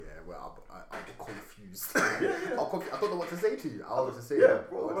confused. I don't know what to say to you. I was just saying. Yeah,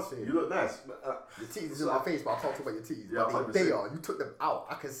 bro, you look nice. Your titties is in my face, but I can't talk about your titties. Yeah, but they are. You took them out.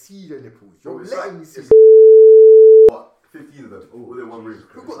 I can see your nipples. You're letting me see. What? 15 of them, all in one room.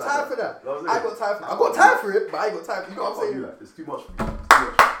 Who got time for that? I got time for it. I got time for it, but I ain't got time. You know what I'm saying? It's too much for me. It's too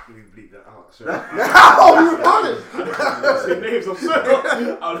much. Let me bleep that out. Oh, you running? Say names of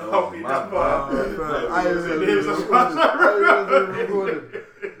certain. I'll help you that part. I was names of recording.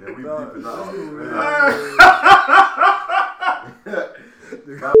 Yeah, we bleeping that out.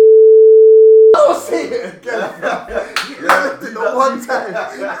 I'll say it again. You left it the one time.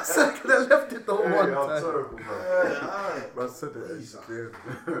 Second, I left it the one time. I'm terrible, bro. Bro, said it again.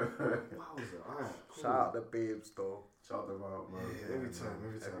 Shout out the babes, though. Shout them out, man. Yeah, every time.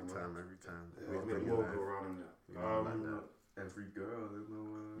 Yeah, I mean, the world go around on that. Every girl,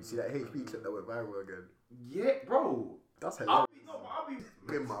 you see that HP clip that went viral again? Yeah, bro. That's hilarious. I'll be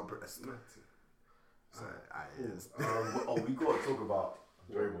in my breast. We gotta talk about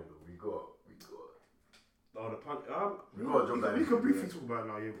Draymond though. We got. Oh, the punch. We gotta jump that. We can briefly talk about it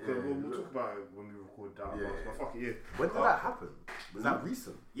now, yeah. Because we'll talk about it when we record that. Yeah. But fuck it, yeah. When did that happen? Was that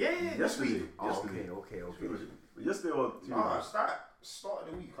recent? Yeah, yesterday. Okay. Yesterday or 2 days. Start of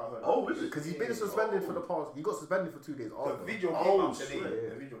the week, I heard. Oh, really? Because he's been suspended for the past. He got suspended for 2 days. The video came out today. Yeah.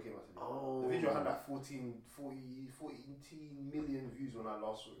 The video came out today. Oh. The video had like 14 million views when I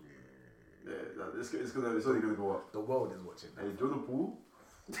last saw it. Yeah, it's only gonna go up. The world is watching. Hey, Jordan Poole.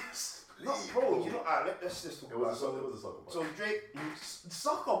 No, bro, you know, let's just talk about it. So Drake,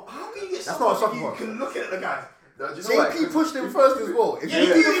 soccer, how can you get soccer? You can look at the guys. JP pushed him first as well. I said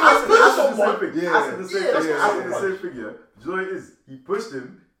the same thing, yeah. Do you know what it is? He pushed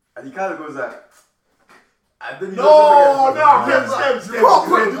him, and he kind of goes like, and then you can't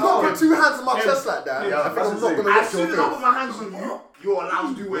put 2 hands on my chest like that. I think I'm not gonna watch your face. As soon as I put my hands on you, you're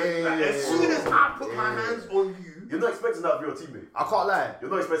allowed to do it. As soon as I put my hands on you, you're not expecting that for your teammate. I can't lie. You're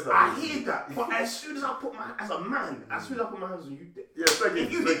not expecting that. I hear that, but as soon as I put my as a man, as soon as I put my hands on you,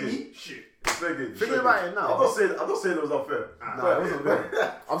 if you hit me, shit. Thinking about it now. I'm not saying it was unfair. No, it wasn't fair.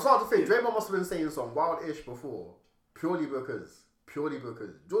 I'm starting to think Draymond must have been saying some wild-ish before, purely because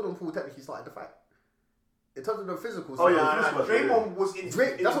Jordan Poole technically started the fight. In terms of the physical side. Draymond was in.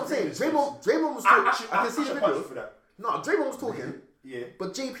 That's what I'm saying. Draymond was talking. I can see the video. For that. No, Draymond was talking. Yeah.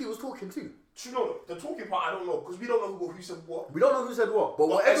 But JP was talking too. You know, the talking part I don't know because we don't know who said what. We don't know who said what. But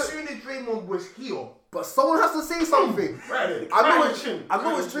whatever. As soon as Draymond was here. But someone has to say something. Right. I know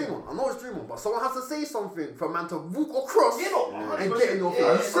it's Draymond. But someone has to say something for a man to walk across and get in your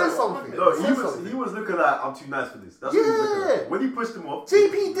face. He said something. No, he was looking like, I'm too nice for this. That's what he was looking at. When he pushed him off.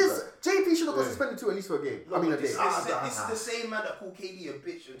 JP should have got suspended too, at least for a game. A day. This is the same man that called KD a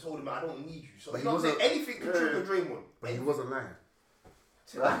bitch and told him I don't need you. So he don't say anything to trigger Draymond. But he wasn't lying.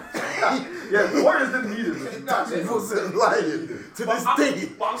 Yeah, the Warriors didn't need him. He wasn't lying to this day.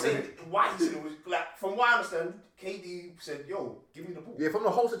 But I'm saying why he said it was like from what I understand, KD said, "Yo, give me the ball." Yeah, from the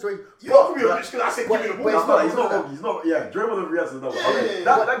whole situation. You don't give me a bitch because I said give me the ball. He's not. Yeah, Draymond reacted to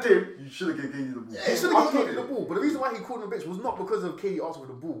that. That game, you should have given KD the ball. He should have given KD the ball. But the reason why he called him a bitch was not because of KD asking for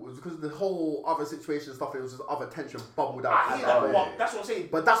the ball. It was because of the whole other situation stuff. It was just other tension bubbled out. I hear that, that's what I'm saying.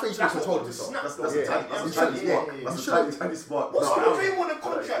 But that's when you should have controlled himself. That's a tiny spot. What's wrong with Draymond and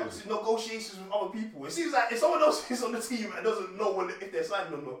contracts negotiations with other people? It seems like if someone else is on the team and doesn't know if they're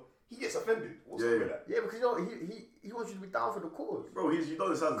signing or not, he gets offended. What's wrong with that? Yeah, because you know he wants you to be down for the cause. Bro, you don't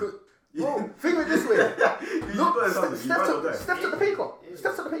understand. Bro, think of it this way. Look, Steph took the pay cut.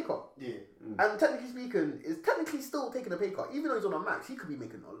 Steph took the pay cut. Yeah. And technically speaking, is technically still taking a pay cut. Even though he's on a max, he could be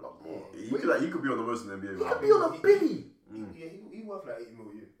making a lot more. He could be on the most in the NBA. He could be on a billy. Yeah, he worth like 80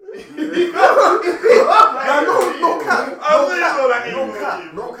 million.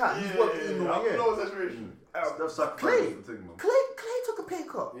 No cap. He's worth 80 million. Clay took a pay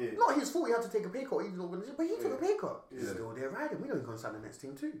cut. Yeah. Not his fault he had to take a pay cut, even organization, but he took a pay cut. He's still there riding. We know he's going to sign the next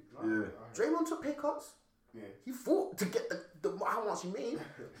team too. Draymond took pay cuts. Yeah. He fought to get the how much he made,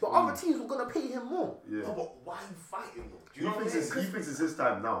 but other teams were going to pay him more. Yeah. No, but why are you fighting though? He thinks it's his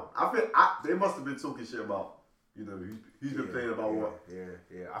time now. I think they must have been talking shit about, you know, who's been playing about what.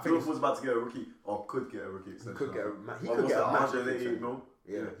 Yeah. I think Jordan was about to get a rookie, or could get a rookie extension. He could get a max rookie extension.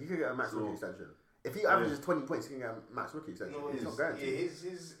 Yeah, he could get a max rookie extension. If he averages 20 points, he can get a max rookie extension. It's not guaranteed. Yeah,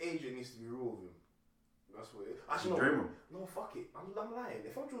 his agent needs to be real with him. That's what it is. Actually, Draymond. No, fuck it. I'm lying.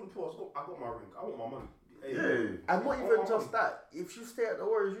 If I'm Jordan Poole, I got my ring. I want my money. And not even just that. If you stay at the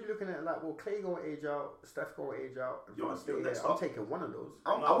Warriors, you're looking at like, well, Clay gonna age out, Steph gonna age out. I'm taking one of those.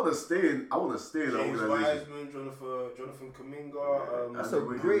 I want to stay in. I want to stay in. James Wiseman, Jonathan Kuminga.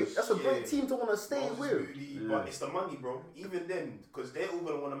 That's a great team to want to stay with. But it's the money, bro. Even then, because they're all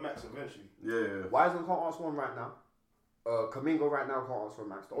gonna want to max eventually. Yeah. Wiseman can't ask one right now. Kuminga right now can't ask for a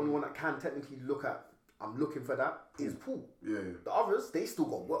max. The only one that can technically look at. I'm looking for that is Poole. Yeah. The others, they still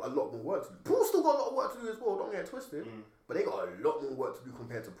got a lot more work to do. Poole still got a lot of work to do as well. Don't get it twisted. But they got a lot more work to do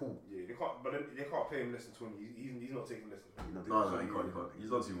compared to Poole. Yeah, they can't. But they can't pay him less than 20. He's not taking less than 20. No, he can't. He's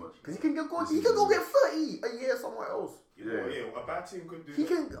not too much. Because he can go get 30 a year somewhere else. Yeah. A bad team could do. He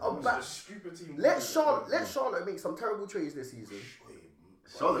can. A stupid team. Let Charlotte make some terrible trades this season.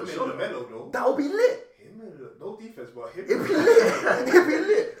 Charlotte. That'll be lit. No defense, but him. It'd be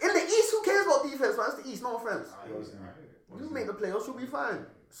lit. In the East, who cares about defense? Man, it's the East. No offense. You make the playoffs, you'll be fine.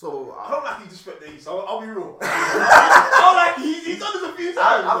 So I don't like he disrespect the East. I'll be real. I don't like he's done this a few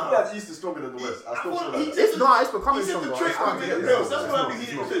times. I feel like the East is stronger than the West. I still feel like it's becoming stronger. That's what I think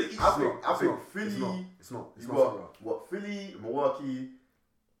he did to the East. I think Philly. It's not. You got what? Philly, Milwaukee.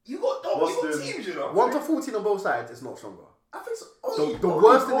 You got teams, you know. 1 to 14 on both sides. It's not stronger. I think so. The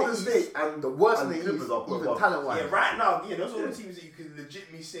worst in the East and the worst in the East, even talent-wise. Yeah, right now, those are the teams that you can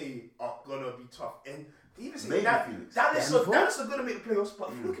legitimately say are gonna be tough. And even say Dallas are gonna make the playoffs, but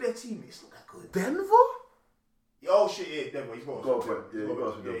if you look at their team, it's not that good. Denver? Oh shit, yeah, Denver. He's got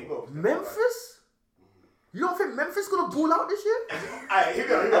to Memphis? You don't think Memphis gonna ball out this year? Alright, here we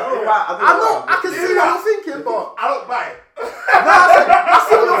go. I can see what you're thinking, but I don't buy it. I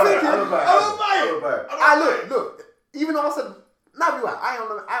see what you're thinking. I don't buy it. Look. Even though I said, I am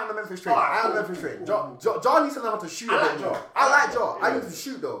on the Memphis train. I am on the Memphis train. Ja needs to know how to shoot a bit more. I like Ja. I need to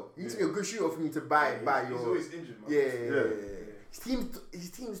shoot though. He needs to be a good shooter for me to buy your. He's always injured, man. Yeah. His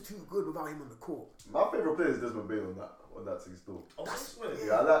team's too good without him on the court. My favourite player is Desmond Beal on that team still. That's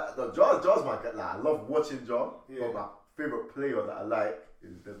I like Ja's my guy. I love watching Ja. But my favourite player that I like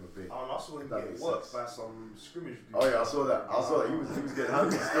is Desmond Beal. I saw him get worked by some scrimmage dude. Oh yeah, I saw that. He was getting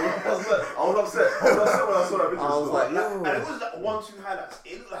happy still. I was upset when I saw that video. I was like, no. And it was like 1-2 highlights.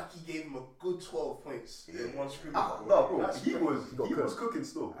 It looked like he gave him a good 12 points in one scrimmage. No, bro, he was cooking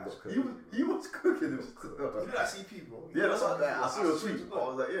still. He was cooking. You look like CP, bro. Yeah, that's what I saw your tweet. I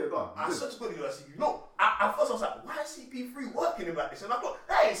was like, yeah, no. I such a good look like CP. No, at first I was like, why is CP3 working him like this? And I thought,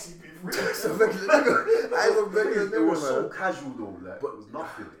 that ain't CP3. It was so casual though, like it was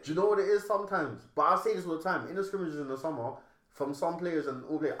nothing. Do you know what it is sometimes? But I say this all the time. In the scrimmages in the summer, from some players and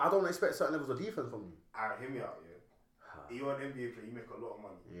all players, I don't expect certain levels of defense from you. Alright, hear me out, yeah. You're an NBA player, you make a lot of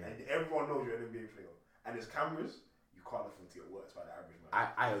money. Yeah. And everyone knows you're an NBA player. And there's cameras, you can't afford to get worked by the average man.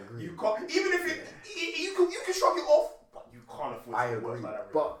 I agree. You can't, even if you can shrug it off, but you can't afford to get worked by the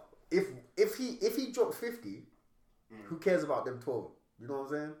average man. But if he dropped 50, who cares about them 12? You know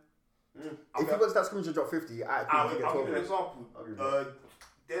what I'm saying? If he was that scrimmage and dropped 50, I'll give you an example.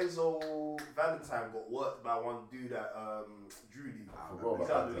 Denzel Valentine got worked by one dude at Drudy.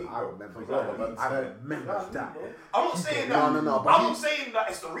 I remember that. I'm not saying that. No. I'm not saying that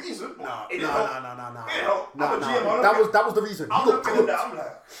it's the reason. No. That was the reason. I'm looking at that. I'm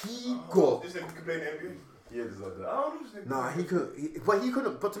like, he got. This nigga can play in the NBA. Yeah, there's like that. I don't know. Nah, he couldn't. But he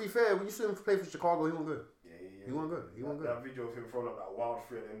couldn't. But to be fair, when you saw him play for Chicago, he wasn't good. He wasn't good. That video of him throwing up that wild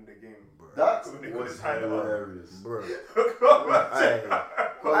free at the end of the game. That was hilarious. Bro.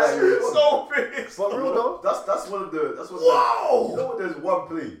 So pissed. But real though. That's one of the. Wow. You know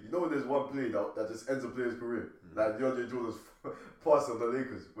when there's one play that just ends a player's career. Like DeAndre Jordan's pass on the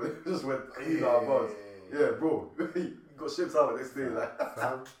Lakers when it just went clean out of bounds. Yeah, bro. He got shipped out the next day. Like.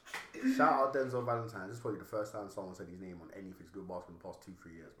 Shout out Denzel Valentine. This is probably the first time someone said his name on anything to do with basketball in the past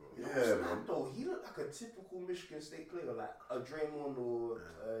 2-3 years, bro. Yeah, man. Though he looked like a typical Michigan State player, like a Draymond or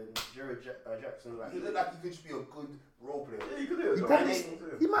Jared Jackson. Like he looked like he could just be a good role player. Yeah, he could do it.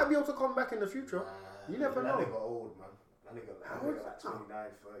 He might be able to come back in the future. You never know. That nigga old, man. That nigga like 29,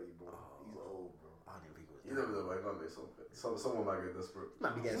 30, bro. He's old, bro. I didn't think it was. You never know, man. He might make something. Someone might get desperate.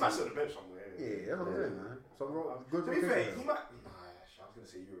 He might sit on the bench somewhere. Yeah, that's what I'm saying, man. Good. To be fair, he might. I was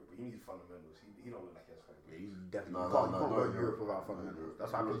gonna say Europe, but he needs fundamentals. He don't look like he has fundamentals. Yeah, he definitely can't go to Europe without fundamentals.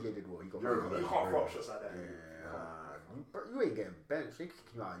 That's how PJ did what he got. You can't throw shots like that. You ain't getting benched. They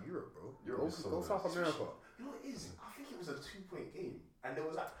kick you out of Europe, bro. Go South America. You know what it is? I think it was a 2-point game, and there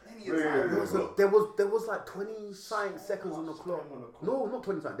was like plenty of time. There was like 20 seconds on the clock. No, not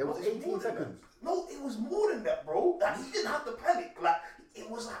 20 seconds. There was 18 seconds. No, it was more than that, bro. Like he didn't have to panic. Like it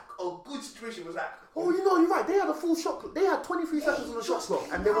was like a good situation. It was like, oh, you know, you're right. They had a full shot clock. They had 23 seconds on the shot clock,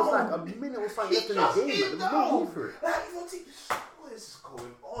 and there was like a minute or something left in the game. There was no need for it. Like, what is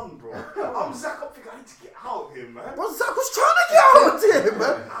going on, bro? I'm Zach. I'm thinking I need to get out of here, man. Bro, Zach was trying to get out of here,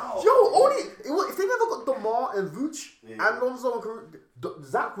 man. If they never got DeMar and Vooch and Lonzo and Caruso,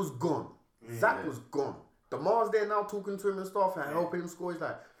 Zach was gone. Zach was gone. DeMar's there now talking to him and stuff and helping him score. He's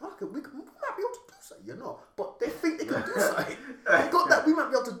like, we might be able to do something. You're not. But they think they can do something. They got that we might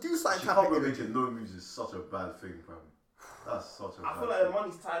be able to do something. Chicago making no moves is such a bad thing, fam. That's such a bad thing. I feel like the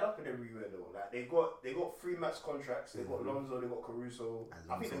money's tied up in everywhere though. Like they got 3 max contracts. They got Lonzo. They got Caruso.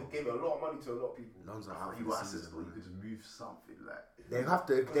 I think they gave a lot of money to a lot of people. Lonzo, he got assets though. You could just move something like. They have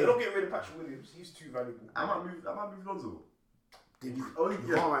to. They don't get rid of Patrick Williams. He's too valuable. I might move Lonzo. Right now.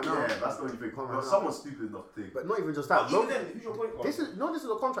 Yeah, that's the only thing. Someone's stupid enough to take. But not even just that. Even then, who's your point guard? This is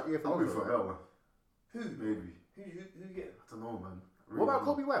a contract year for I'll move Lonzo. for Bell, man. Who? Maybe. Who you get? I don't know, man. What about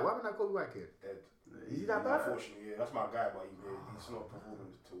Kobe White? What happened to that Kobe White kid? Dead. Is he that bad? Unfortunately, yeah. That's my guy, but he's not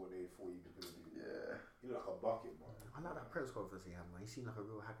performing to what they thought he was going to do. Yeah. He look like a bucket, man. I like that press conference he had, man. He seemed like a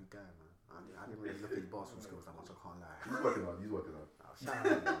real happy guy, man. I didn't really look at his basketball skills that much, I can't lie. He's working on. Shout out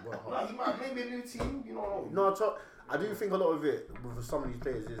to him, Nah, he might maybe a new team, you know. No, I do think a lot of it with some of these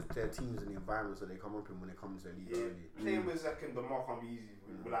players is their teams and the environments that they come up in when they come into the league early. Playing with Zach and DeMar can't be easy,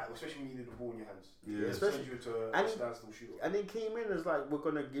 like especially when you need the ball in your hands. Yeah, especially you to a standstill shooter. And they came in as like, we're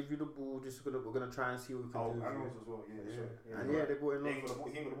gonna give you the ball, we're gonna try and see what we can do. And Rose as well, yeah. And they brought in. He ain't got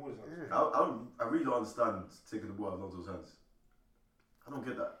the ball in his hands. I really don't understand taking the ball out of Lonzo's hands. I don't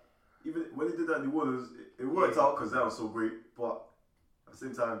get that. Even when he did that in New Orleans, it worked out because that was so great. But at the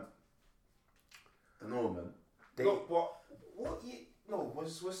same time, I don't know, man.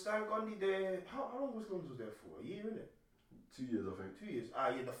 Was Stan Gundy there? How long was Lonzo there for? A year, innit? 2 years, I think. 2 years.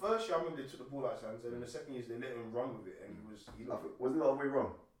 Yeah, the first year I remember they took the ball out of his hands, and then the second year they let him run with it, and wasn't that the way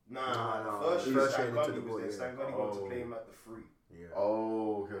wrong? Nah. The first year Stan Gundy was there. Stan Gundy wanted to play him at the 3. Yeah.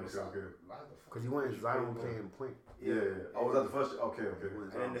 Oh, okay. Because he wanted Zion playing point. Yeah. Oh, was that the first year? Okay.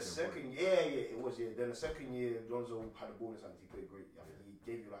 And then the second, it was. Then the second year, Lonzo had a bonus and he played great. I think he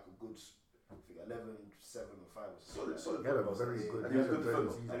gave you like a good, 11, 7, or 5 or something. Solid. Yeah, very good. And he was good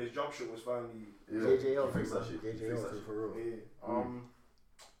defender. And his jump shot was finally. JJL fixed that shit. JJL for real. Yeah.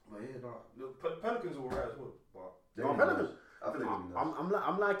 But yeah, the Pelicans were alright as well. But Pelicans.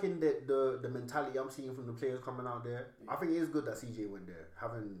 I'm liking the mentality I'm seeing from the players coming out there. I think it is good that CJ went there,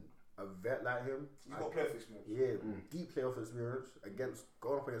 having a vet like him. He's got playoff experience. Yeah, deep playoff experience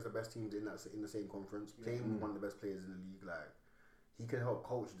going up against the best teams in the same conference, playing with one of the best players in the league. Like he can help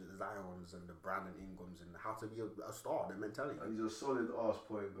coach the Zions and the Brandon Ingrams and how to be a star. The mentality. And he's a solid ass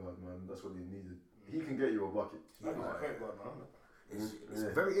point guard, man. That's what he needed. He can get you a bucket. He's a point guard, man. It's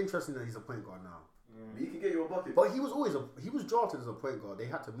very interesting that he's a point guard now. He can get you a bucket. But he was drafted as a point guard. They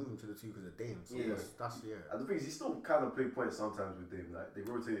had to move him to the 2 because of Dame. So that's. And the thing is, he still kind of played points sometimes with Dame. Like they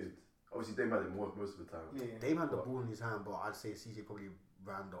rotated. Obviously, Dame had it most of the time. Yeah. Dame had the ball in his hand, but I'd say CJ probably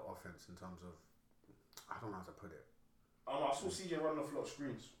ran the offense in terms of, I don't know how to put it. I saw CJ running off a lot of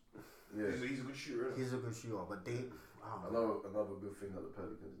screens. Yeah, he's a good shooter. He's a good shooter, but Dame. Another good thing that the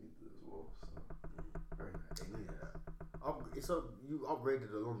Pelicans needed as well. So. They needed that. You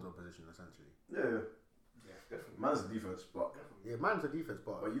upgraded the Lonzo position essentially. Yeah, definitely. Man's a defense, but man's a defense,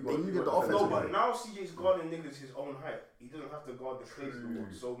 but they needed the offense. No, but now CJ's guarding niggas his own height. He doesn't have to guard the plays no more.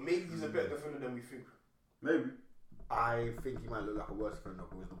 So maybe he's a better defender than we think. Maybe. I think he might look like a worse defender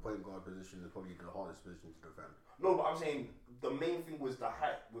because the point guard position is probably the hardest position to defend. No, but I'm saying the main thing was the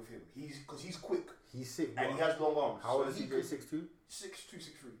height with him. Because he's quick. He's sick. And he has long arms. How old is CJ? 6'2"? 6'2",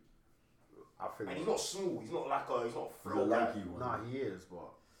 6'3". And he's not small. He's not like he's not frail. Lanky one. Nah, he is, but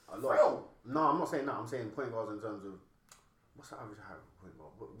a lot. Frail? No, I'm not saying that. I'm saying point guards in terms of what's the average height of point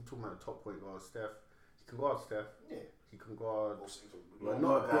guard? We're talking about the top point guard. Steph. He can guard Steph. Yeah. He can guard. He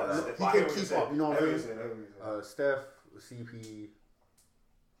can keep up. You know what I mean? Steph, CP.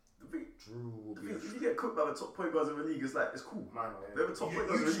 Drew. If you get cooked by the top point guards in the league, it's cool. Man, they're the top point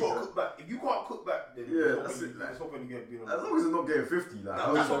guards in the league. You just got to cook back. If you can't cook back, then that's it. It's not going to get. As long as it's not getting 50, he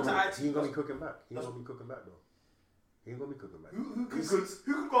ain't gonna be cooking back. He ain't gonna be cooking back though. He ain't gonna be cooking back. Who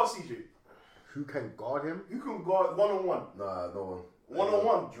can guard CJ? Who can guard him? Who can guard 1-on-1? Nah, no one.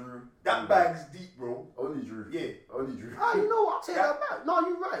 1-on-1, Drew. That bag's deep, bro. Only Drew. Yeah. Only Drew. You know what? I'll take that back. No,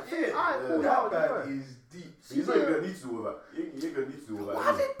 you're right. That bag is deep. He's not even going to need to do all that. He ain't going to need to do all that.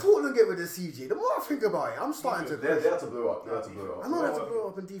 Why did Portland get rid of CJ? The more I think about it, I'm starting to... They had to blow up. I know they had to blow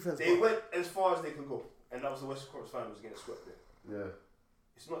up in defense. They went as far as they can go. And that was the Western Conference Finals getting swept there. Yeah.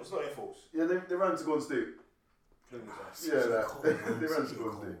 It's not their fault. Yeah, they ran to Golden State. They ran to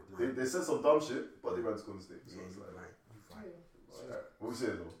Golden State. They said some dumb shit, but they ran to Golden State. So it's like... What we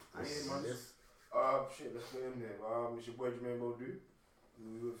saying though? Shit, let's get in there. It's your boy Jermaine Bodu.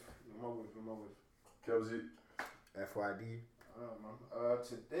 With my wife. Kelsey. FYD. Man.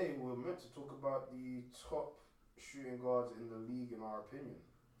 Today we're meant to talk about the top shooting guards in the league, in our opinion.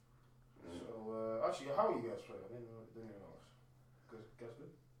 So, actually, how are you guys playing? I didn't even ask. Guys good?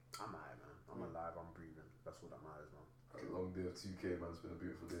 I'm alright, man. I'm alive. I'm breathing. That's all that matters, man. A long day of 2K, man. It's been a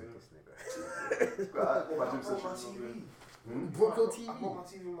beautiful day. This nigga. I bought my TV. Broke your TV? I bought my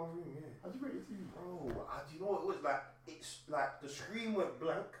TV in my room, yeah. How'd you break your TV? Bro, do you know what it was like? It's like the screen went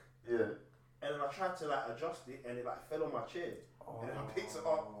blank. Yeah. And then I tried to like adjust it, and it like fell on my chair. And then I picked it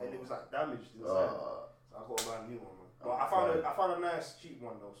up, and it was like damaged inside. So I got to buy a new one, man. But I found a nice cheap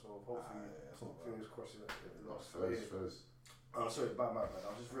one though, so hopefully, fingers crossed it lost. First. Oh, sorry, bad. I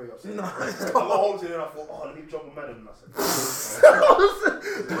was just very upset. I got home today and I thought, let me jump a medal. And I said,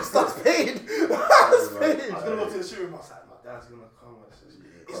 That's pain. I was gonna go to the shooting. I was like, my dad's gonna come.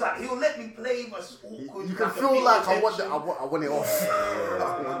 It's like he'll let me play, but it's awkward. You can feel like I want it off.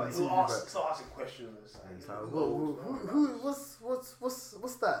 He'll start asking questions.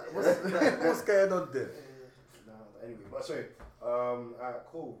 What's that? What's going on there? Anyway, but sorry. Alright,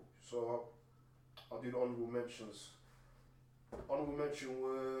 cool. So I'll do the honourable mentions. First honourable mention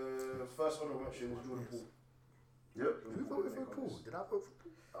was Jordan Poole. Yep. Who voted for Poole? Did I vote for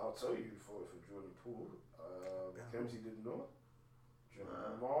Poole? I'll tell you who voted for Jordan Poole. Kemsey did not.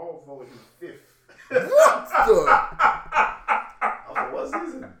 Jamal voted him 5th. What the? After what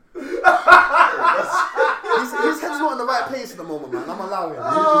season? His head's not in the right place at the moment, man. I'm allowing him.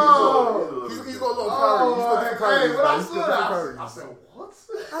 He's got a lot of priorities. He's got different priorities. I said, what?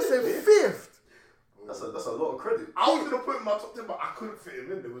 I said 5th. That's a lot of credit. I was going to put him in my top 10, but I couldn't fit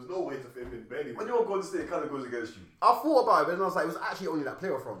him in. There was no way to fit him in. Barely. When you're on Golden State, it kind of goes against you. I thought about it, but then I was like, it was actually only that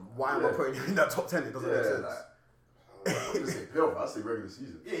playoff run. Why am I putting him in that top 10? It doesn't make sense. I'm going to say playoff, I say regular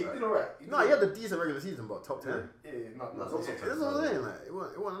season. Yeah, he did alright. No, he had a decent regular season, but top 10. Yeah, not top 10. That's what I'm saying, like, it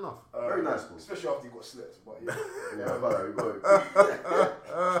wasn't enough. Very nice, bro. Especially after he got slept, but yeah. Yeah, we got it.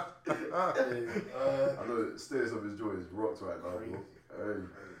 I know the status of his jaw is rocked right now, bro. Hey.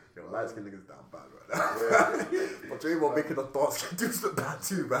 Yo, light skin niggas down bad right now. But Draymond making the thoughts dudes look bad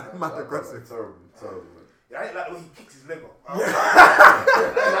too, man. Mad aggressive. Terrible, man. Yeah, I didn't like the way he kicked his leg up. I didn't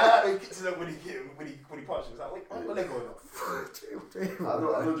like the way he kicked his leg when he punched him. It's like, wait, why your leg going up? I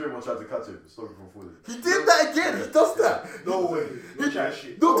know Draymond tried to catch him, stop him from falling. He did that again. He does that. No way. No chat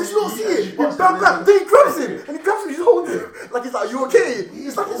shit. No, did you not see it? He bam. Then he grabs him and he grabs him. He's holding him like he's like, "You okay?"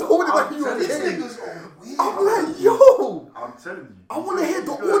 He's like he's holding like, "You okay?" I'm like, yo. I'm telling you. I want to hear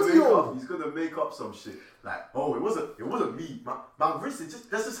the audio. He's gonna make up some shit. Like, oh, it wasn't me. My wrist is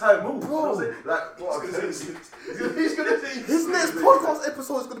that's just how it moves. Bro. You know what I'm saying? Like, he's gonna say his next podcast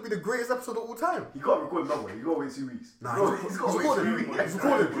episode is gonna be the greatest episode of all time. He can't record another one. You gotta wait 2 weeks. Nah, he's recording. He's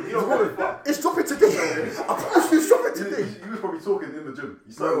recording. It's dropping today. I promise you, it's dropping today. He was probably talking in the gym.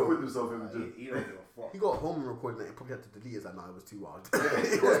 He started recording himself in the gym. He don't give a fuck. He got home and recording it. He probably had to delete it. Like, nah, it was too wild.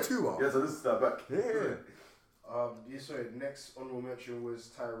 It was too wild. Yeah, so this is that back. Yeah. Sorry, next honourable mention was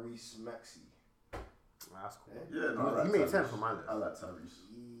Tyrese Maxey. That's cool. Yeah, no, he made 10 for my list. I like Tyrese.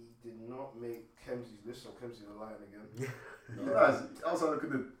 He did not make Kemsey's list, so Kemsey's a lion again. Yeah. Nice. Outside looking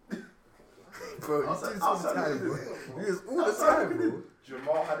good. Bro, he's doing all the time, bro. He is all the time, bro.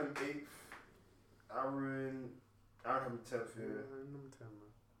 Jamal had him 8th. Aaron had him 10th here.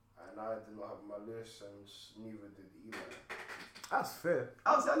 And I did not have my list, and neither did Eli. That's fair.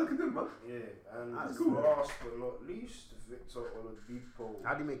 Outside looking good, man. Yeah, and that's cool. Last but not least, Victor Oladipo.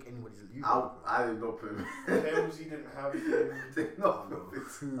 How do you make anybody's lose? I did not put him. Kemsey didn't have him. Did not put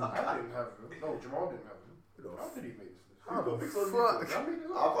him. I didn't have him. No, Jamal didn't have him. How did he make this? How the fuck? I I didn't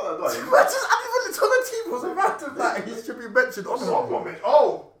even on the team was about to like he should be mentioned on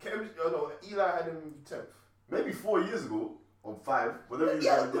Eli had him 10th. Maybe 4 years ago, or 5, whatever you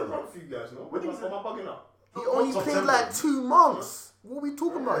guys know. A few guys know. When am I bugging up? He only played like 2 months. What are we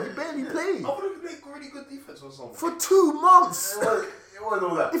talking about? He barely played. I thought he played really good defense or something. For 2 months. It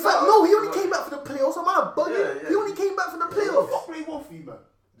wasn't all that. In fact, no, he only came back for the playoffs. Am I bugging? Yeah. He only came back for the Who the playoffs. fuck played one for you, man?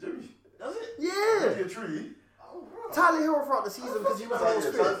 Jimmy. Does it? Yeah. Tree. Tyler Hero throughout the season because he was on his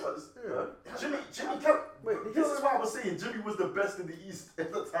Jimmy this is why I was saying Jimmy was the best in the East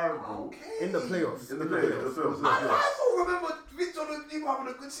at the time, bro. Okay. In the playoffs. In the playoffs. I don't remember Victor Oladipo having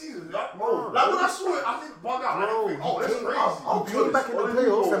a good season. Like when I saw it, I think bug out. That's crazy. He came back in the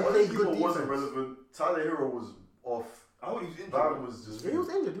playoffs and played good defense. Wasn't relevant. Tyler Hero was off. I heard he was injured. Brown was just. Yeah, he was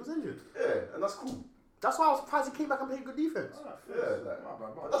injured. Yeah, and that's cool. That's why I was surprised he came back and played good defense. But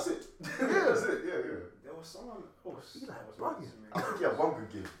that's it. That's it. Yeah. There was someone else. He like bugging. I think he had one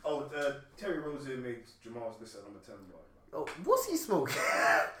good game. Oh, Terry Rozier made Jamal's list at number 10. Oh, what's he smoking?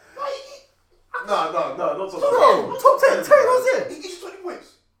 No, not top 10. No, top 10. Terry Rozier. He gets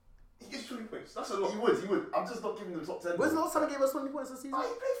 20 points. That's a He would. I'm just not giving him top 10. When's the last time he gave us 20 points this season? Oh, he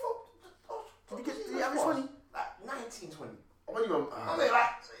played for. Did he average 20? Like 19, 20. I mean,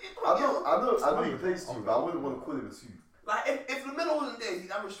 I know he plays 2, but I wouldn't want to call him a 2. Like if LaMelo wasn't there,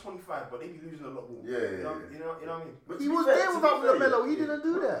 he'd average 25, but they'd be losing a lot more. Yeah. You know what I mean? But He was there without LaMelo. He didn't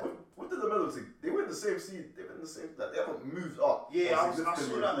do that. What did LaMelo take? They were in the same seed. They were in the same. They haven't moved up. Yeah, I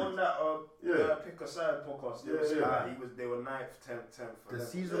saw that on that Pick a Side podcast. They were 9th, 10th. The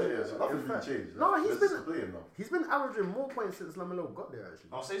season. Yeah. So nothing's really changed. No, he's been averaging more points since LaMelo got there.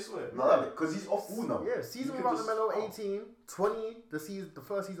 Actually. I'll say swear. No, because he's off ball now. Yeah, season without LaMelo 18, 20 the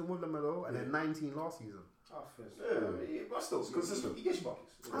first season with LaMelo, and then 19 last season. Oh, but still, it's consistent. He gets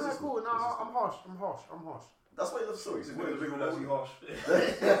buckets. Alright, cool. No, I'm harsh. That's why he loves stories. He's going to be harsh.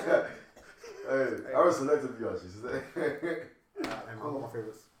 Hey, I was selective for you actually. I got my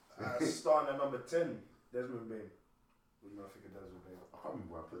favourites. Starting at number 10, Desmond Bain. What do you think of Desmond Bain? I can't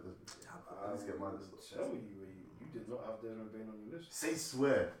remember where I put Desmond Bain. I need to get mine. Tell you did not have Desmond Bain on your list. Say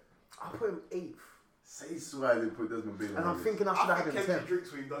swear. I put him 8th. Say swear I didn't put Desmond Bain on. And I'm thinking I should have had him 10th.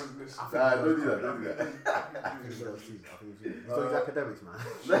 Drinks when he does this. Nah, don't do that. I think he's so he's academics, man.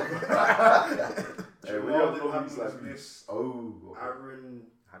 Hey, we have no happy like this. Oh, Aaron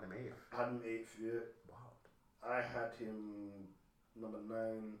had him 8th. Had him 8th, yeah. Wow. I had him number 9,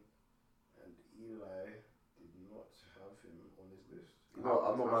 and Eli did not have him on his list. No,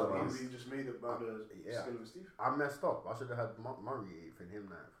 I'm not mad about this. He just made it by the skin of his teeth. I messed up. I should have had Murray 8th and him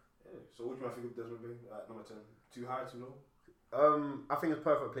 9th. Yeah. So what do you think of Desmond Bain at number 10? Too high, too low? I think it's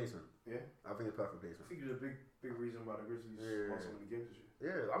perfect placement. Yeah. I think it's perfect placement. I think there's a big reason why the Grizzlies won so many games this year.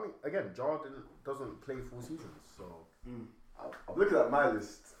 Yeah, I mean, again, doesn't play full seasons, so. I'm looking at my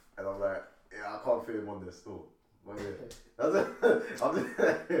list and I'm like, yeah, I can't fit him on there still. But yeah, that's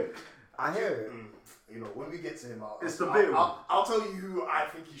it. I hear it. You know, when we get to him, I'll tell you who I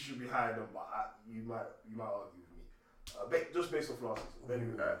think he should be higher than, but you might argue with me. Just based off last season.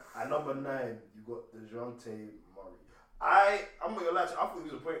 Anyway, at number 9, you got DeJounte Murray. I'm not gonna lie to you, I thought he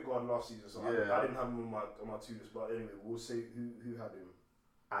was a point guard last season, so I didn't have him on my 2 list. But anyway, we'll say who had him.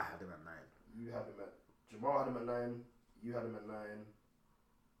 I had him at 9. You had him at Jamal had him at 9. You had him at 9.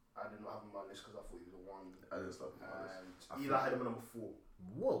 I did not have him on my list because I thought he was a 1. I didn't stop him on my list. Eli had him at number 4.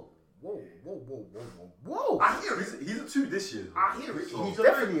 Whoa. I hear it. He's a 2 this year. I hear it. He's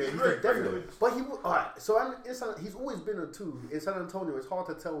definitely. But he's always been a 2. In San Antonio, it's hard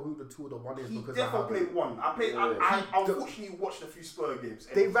to tell who the 2 or the 1 is. He because definitely played 1. I unfortunately watched a few Spurs games.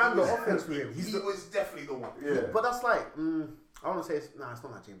 They ran the offense with him. He was definitely the 1. Yeah. But that's like, I want to say, it's not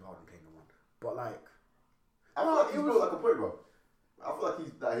like James Harden playing the 1. But like, I feel like he's built like a point guard. I feel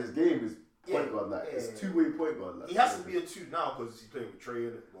like his game is point guard. Like it's 2-way point guard. Like, he has to be a 2 now because he's playing with Trey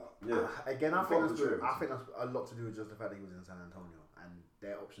in it. Again, I think that's a lot to do with just the fact that he was in San Antonio and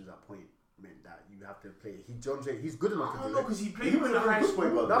their options at point meant that you have to play. He's good enough to do it. No, because he played in the high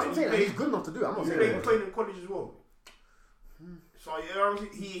school. That's what I'm saying. He's good enough to do it. I'm not saying he played in college as well. So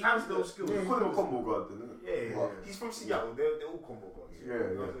he has those skills. He's called him a combo guard, isn't it? Yeah. He's from Seattle. They're all combo guards. Yeah.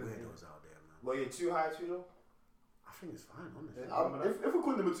 Weirdos out there, man. Well, you're too high, too low. I think it's fine, honestly. If we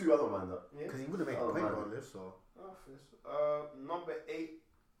called him a 2, I don't mind that. Because he wouldn't make a point on this, so. Number 8,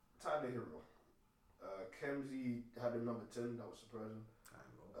 Tyler Hero. Kemsey had him number 10. That was surprising.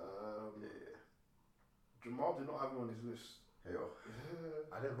 Jamal did not have him on his list.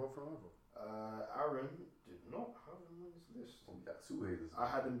 I didn't vote for him. Aaron did not have him on his list. I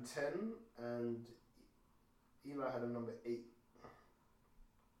had him 10, and Eli had him number 8.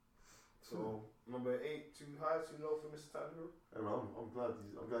 So number 8 too high, too low for Mr. Tyler. Hey man, I'm glad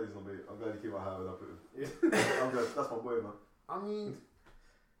he's number 8. I'm glad he came out higher than I put him. Yeah. I'm glad. That's my boy, man. I mean,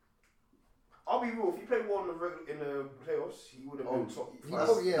 I'll be real. If he played well in the playoffs, he would have been top.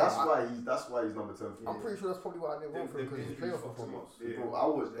 That's why he's number 10. I'm pretty sure that's probably why I didn't vote for him because he's playoff performance. Yeah. Bro, I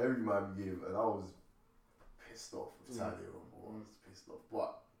watched every Miami game and I was pissed off with Tyler. I was pissed off,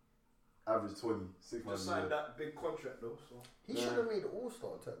 but. Average 20, 6 months. Just signed that big contract though, so he should have made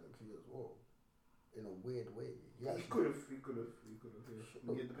All-Star technically as well, in a weird way. He could have. Yeah.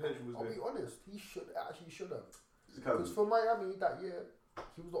 The potential was there. I'll be honest, he should have. Because for Miami that year,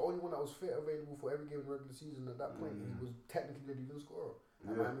 he was the only one that was fit available for every game in the regular season. At that point, he was technically the leading scorer.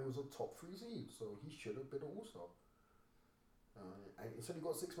 And Miami was a top 3 seed, so he should have been an All-Star. And he said he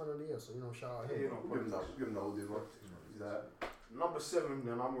got 6 man of the year, so shout out him. Give him the old dude one. Number 7,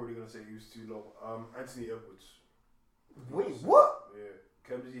 then I'm already gonna say he was too low. Anthony Edwards. Wait, what? Yeah,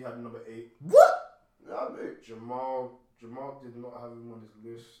 Kemsey had number 8. What? Yeah, mate. Jamal did not have him on his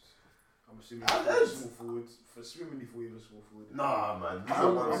list. I'm assuming he was small forward. For swimmingly for he was small forward. Nah, man.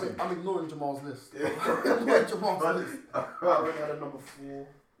 I'm ignoring Jamal's list. I'm ignoring Jamal's list. I already had a number 4.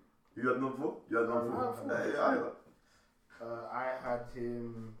 You had number 4? You had number 4? I had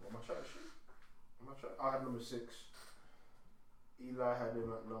him. What am I trying to shoot? I had number 6. Eli had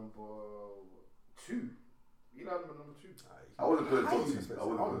him at number 2. Eli had him at number 2. I wouldn't put him top 2. I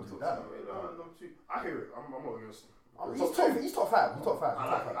wouldn't put him top 2. Eli had number 2. I hear it. I'm not against him. He's top 5.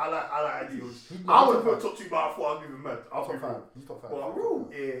 I like ideals. I would have put top 2, but I thought I'd give him mad. He's top 5.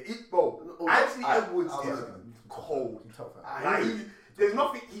 Anthony Edwards is cold. He's top 5. There's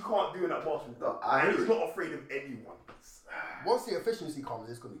nothing he can't do in that basketball. And he's not afraid of anyone. Once the efficiency comes,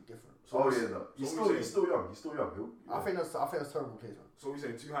 it's going to be different. He's still young. I think that's terrible placement. So we're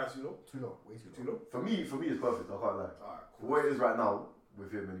saying too high, too low? Too low. Way too low. For me, it's perfect. I can't lie. Alright, cool. Where it is right now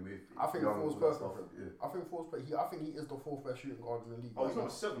with him anyway. I think 4's perfect. Yeah. I think he is the 4th best shooting guard in the league. Oh, he's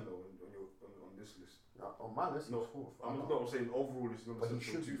number 7 though on this list. On my list, he's 4th. I'm saying overall this is number 7. But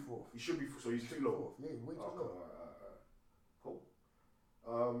he should be 4th. He should be, so he's too low. Yeah, he's way too low. Cool.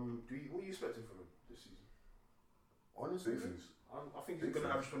 What are you expecting from him this season? Honestly, I think he's going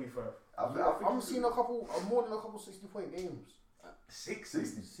to average 25. I'm seeing more than a couple 60-point games. 60?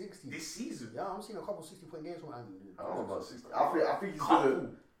 This season? Yeah, I'm seeing a couple 60-point games from Anthony. I don't know about 60. I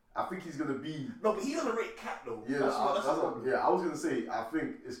think he's gonna be. No, but he doesn't rate Cat though. Yeah, I was gonna say. I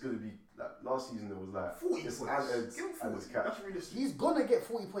think it's gonna be like last season. It was like 40 points. And it's Cat. That's realistic. He's gonna get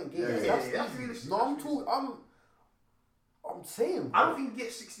 40-point games. That's realistic. No, I'm saying. I don't think he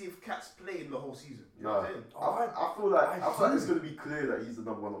gets 60 if Cat's playing the whole season. You know what I'm saying? I feel like it's gonna be clear that he's the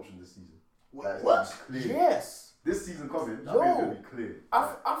number 1 option this season. What? Yes. This season coming, I think it's gonna be clear. I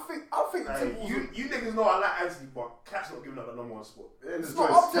think you niggas know I like Anthony, but Cat's not giving up the number 1 spot. It's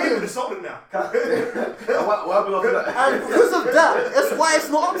not up to him. It's sold him now. What happened after that? And because of that, that's why it's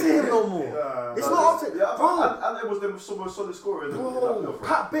not up to him no more. It's not up to him. And it was them solid scorer. Bro,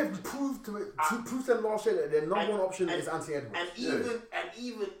 Pat Bev proved them last year that their number 1 option is Anthony Edwards. And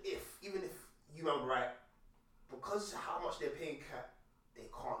even if you are right, because how much they're paying Cat, they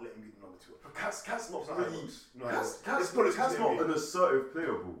can't let him be the number 2. Cat's not really. Cat's not an assertive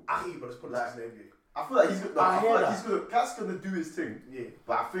player, bro. I hear you, but it's politics in the NBA. I feel like he's gonna. Cat's gonna do his thing. Yeah.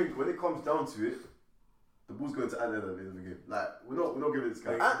 But I think when it comes down to it, the ball's going to end at the end of the game. Like we're not giving it to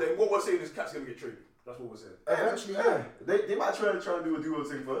Cat. Then what we're saying is Cat's gonna get traded. That's what we're saying. Eventually, yeah. They might try and do a duo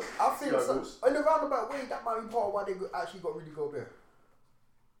thing first. I think so. In a roundabout way, that might be part of why they actually got really go there.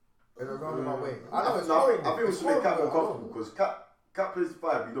 In a roundabout way. I know it's horrible. I think we should make Cat more comfortable because Cat plays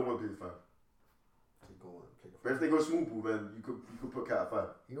 5. You don't want to play 5. But if they go small ball, then you could put Cat at 5.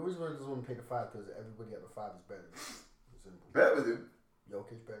 He always doesn't want to play the 5 because everybody at the 5 is better than him. Simple. Better than him?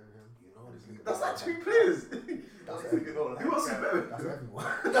 Jokic better than him. That's like 2 players. Who else is better? That's everyone.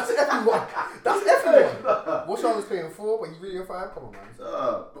 That's everyone. What's playing 4, but he's really a 5? Come on, man.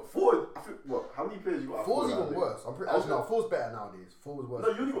 But 4, I think, how many players you got? 4's even worse. Actually, no, 4's better nowadays. 4's worse. No,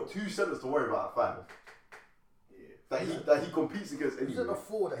 you only got 2 centers to worry about at 5. Yeah. That he competes against anyway. Who's at the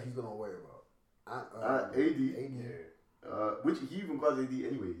 4 that he's going to worry about? AD. Which he even guards AD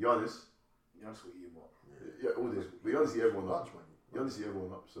anyway. Giannis will eat him up. Yeah, all this. But Giannis see everyone up.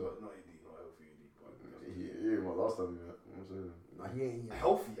 So not AD, not healthy AD. He ain't what last time. You know what I'm saying? No, he ain't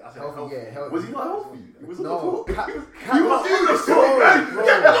healthy. I said healthy. Yeah, healthy. Was he not healthy? He was on the court. He was doing this to me, man. Bro.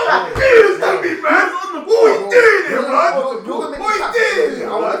 What are you doing here, man? What are you doing?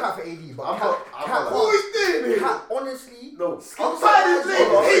 I want to cap for AD, but Cat, what are you doing? Cat, honestly, no. I'm tired of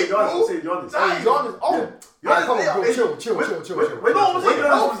saying Giannis. Come on, bro. Chill. When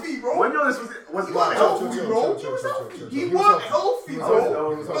healthy, bro. When Giannis was healthy, bro. He wasn't healthy,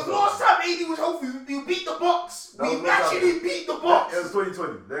 bro. Because last time AD was healthy, we beat the Bucks. We actually beat the Bucks. It was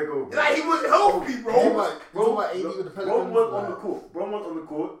 2020. There you go. Like he was healthy, bro. Bron went on the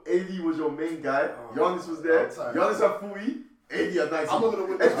court. AD was your main guy. Giannis was there. Giannis had 40. AD had 90. I'm not gonna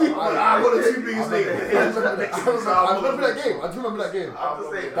win this. I got the 2 biggest niggas. I remember that game. I do remember that game. I'm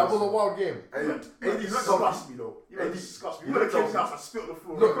just saying. That was a wild game. AD disgust me though. AD disgust me. You would have came to his house and spit on the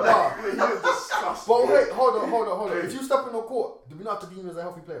floor. Look, he would disgust me. But wait, hold on. If you step in the court, do we not have to deem him as a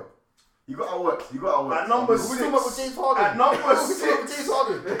healthy player? You got outworked. At number 6. We're talking about James Harden. At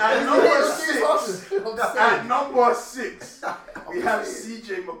number 6, we have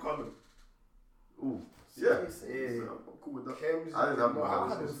CJ McCollum. Ooh, yeah. I'm cool with that. I didn't have him.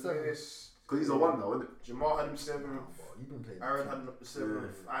 Because he's a 1 now, isn't it? Jamal had him 7th. Aaron had him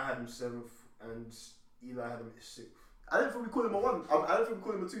 7th. I had him 7th. And Eli had him 6th. I didn't think we call him a 1. I don't think we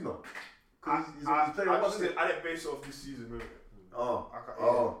call him a 2 now. Because he's playing a 1. I didn't base it off this season, really.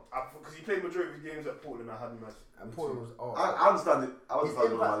 Because he played majority of his games at Portland. I had him as. And Portland was. I understand it. I was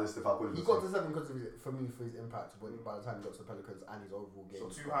on my list if I put him. He got to 7 because for his impact. But by the time he got to the Pelicans and his overall game.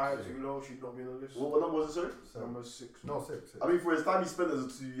 So too high, too low, should not be on the list. What number was it, sorry? Number 6. No, 6. I mean, for his time he spent as a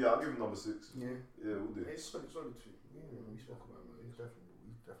 2, I'll give him number 6. Yeah, we'll do. It's solid 2. Yeah, we spoke about him. He's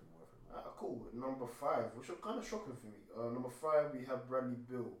definitely worth it. Cool. Number 5, which is kind of shocking for me. Number 5, we have Bradley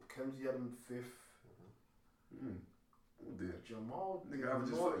Beal. Kemsey had him 5th. Oh dear. Jamal did Nigga not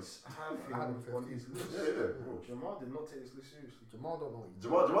averages 40. have him on his list. Jamal did not take this list seriously. Jamal don't know.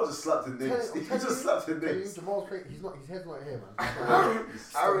 Jamal just slapped his names. He just slapped his names. Jamal's playing. His head's not here, man.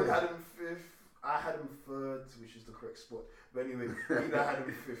 Aaron had him 5th. I had him 3rd, which is the correct spot. But anyway, Ela had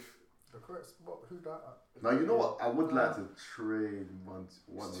him 5th. The correct spot. Who that? Now you know what? I would like to trade one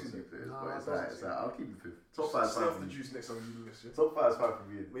or 2 players, but it's like I'll keep him 5th. Top 5 is fine for me. The juice next time you do this. Top 5 is fine for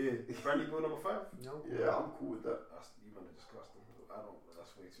me. But yeah, Bradley Beal number 5. Yeah, I'm cool with that. You man are disgusting. I don't.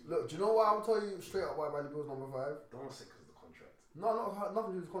 That's way too. Look, do you know what? I'll tell you straight up why Bradley Beal's number 5. Don't say because of the contract. No, nothing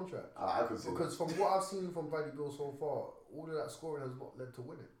to do with his contract. I could say because from what I've seen from Bradley Beal so far, all of that scoring has not led to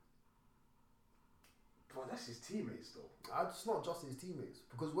winning. But that's his teammates though. It's not just his teammates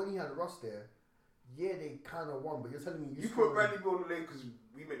because when he had Russ there, yeah, they kind of won. But you're telling me you put Bradley Beal on the Lakers because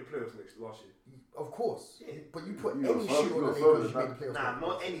we made the playoffs last year. Of course, but you put any shoot on the Lakers, you made the playoffs. Nah,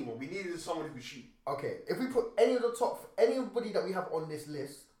 not anyone. We needed someone who could shoot. Okay, if we put anybody that we have on this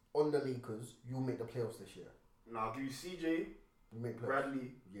list on the Lakers, you'll make the playoffs this year. Now I'll give you CJ,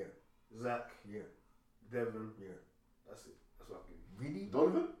 Bradley, Zach, Devin, that's it. That's what I'll give you. Really?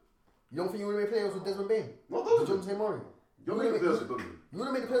 Donovan? You don't think you would have made playoffs with Desmond Bain? Not Donovan. John St. Murray? You would have made playoffs with Donovan. You would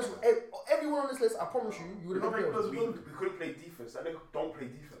have made the playoffs with everyone on this list. I promise you would have made playoffs. We couldn't play defense. That nigga don't play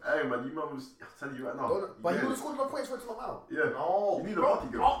defense. Hey man, you man was telling you right now. But he would have scored enough points for it to not out. Yeah. No. You need a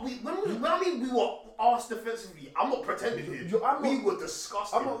bucket girl. When I mean we were arse defensively, I'm not pretending here. We were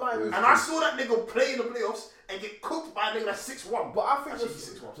disgusting. I'm not lying. And I saw that nigga play in the playoffs and get cooked by a nigga that's 6'1". But I think actually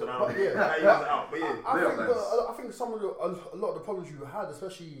he's 6'1", so now but he was out. But yeah. I think some of a lot of the problems you had,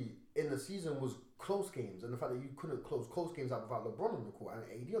 especially in the season, was close games and the fact that you couldn't close games out without LeBron on the court and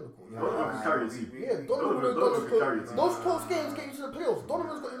AD on the court. Donovan can carry a team. Yeah, Donovan can carry a team. Those close games get you to the playoffs.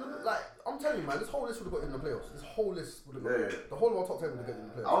 Donovan's got I'm telling you, man, this whole list would have got in the playoffs. This whole list would have got the whole of our top 10 would have got in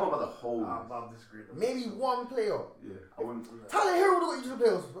the playoffs. I don't know about the whole. I'm disagreeing. Maybe one player. Yeah, I wouldn't. Tyler Hero would have got you to the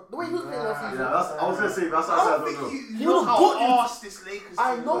playoffs. The way he was playing last season. Yeah, I was gonna say that's what I said. I don't know. He would have got arse this Lakers team.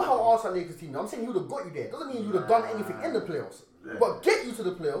 I know how arse that Lakers team. I'm saying he would have got you there. Doesn't mean you would have done anything in the playoffs. Yeah. But get you to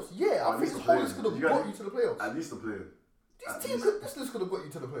the playoffs, I think this whole list could have got you to the playoffs. At least the player. This list could have got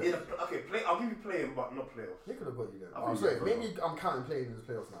you to the playoffs. Yeah, okay, I'll give you playing, but not playoffs. They could have got you there. I'm sorry, maybe I'm counting playing in the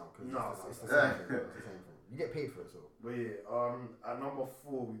playoffs now because it's the same thing. It's the same thing. You get paid for it, so. But yeah, at number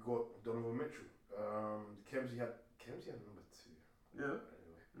 4 we got Donovan Mitchell. Kemsey had number 2. Yeah.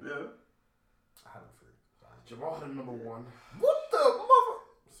 Anyway. Yeah. I had him 3. Jamal had number 1. What the mother?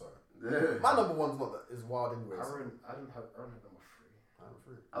 Sorry. Yeah. My number 1's not that is wild anyway. Aaron had number 3. I had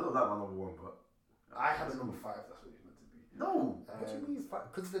 3. I don't like my number 1, but I had a number 5. That's what it's meant to be. No. What do you mean?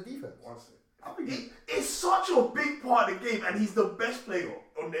 Because it's the defense. One second. I think it's such a big part of the game, and he's the best player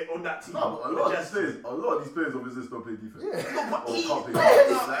on that team. No, but a lot of these players on this list don't play defense. Yeah. No, but he can't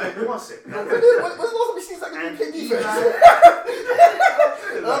play. One second. When's the last time we seen someone play defense?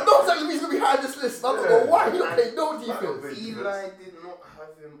 Don't tell me he's gonna be high on this list. I don't know why he don't play no defense. Eli did not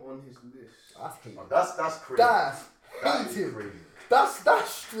have him on his list. That's hating. That's crazy. That's hating. That's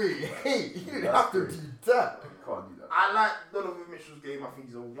straight hate. You didn't have to do that. You can't do that. I like Donovan Mitchell's game. I think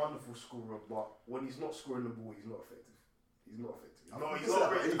he's a wonderful scorer, but when he's not scoring the ball, he's not effective. He's not effective. No, he's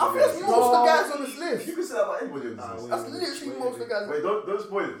not effective. I think that's most of the guys on this list. You can say that about anybody on this list. That's literally most of the guys. Wait, don't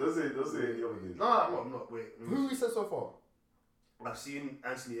spoil it. Don't say the other name. No, I'm not. Wait. Who we said so far? I've seen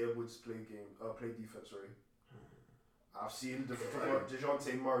Anthony Edwards play defense. Sorry. I've seen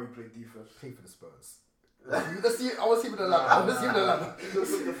DeJounte Murray play defense. Play for the Spurs. Let's see. I want to see the ladder. Let's see the ladder.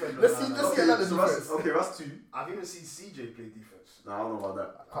 Let's see the ladder defense. Okay, that's 2. I've even seen CJ play defense. No, I don't know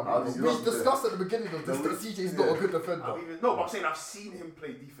about that. We discussed at the beginning of this that CJ's not a good defender. No, but I'm saying I've seen him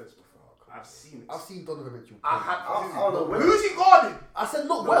play defense before. I've seen it. I've seen Donovan Mitchell. Who's he guarding? I said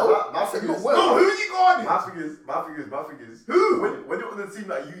not well. I said not well. No, who's he guarding? My thing is. Who? When you're on a team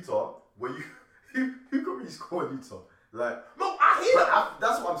like Utah, where who could really score in Utah? Like, no, I hear that.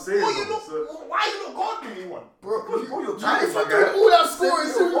 That's what I'm saying. Why you not guarding anyone? Bro, you're trying to do all that scoring,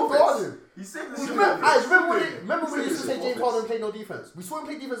 so you guarding. He saved the Remember when he used to say James Harden played no defense? We saw him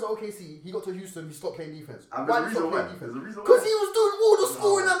play defense at OKC. He got to Houston. He stopped playing defense. Why did he stop playing defense? Because he was doing all the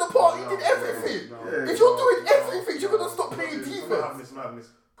scoring and the part. He did everything. If you're doing everything, you're gonna stop playing defense.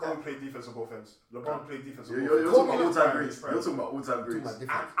 Because Kobe played defense on both ends. LeBron played defense on both You're ends. talking about all-time greats. You're talking about all-time greats.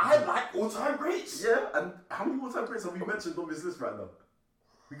 I like all-time greats. Yeah, and how many all-time greats have we mentioned on this list right now?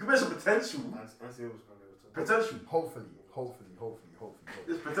 We can mention potential. Potential. Hopefully.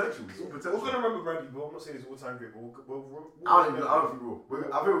 There's potential. It's all potential. We're gonna remember Bradley, but I'm not saying he's all-time great. But I don't think we will.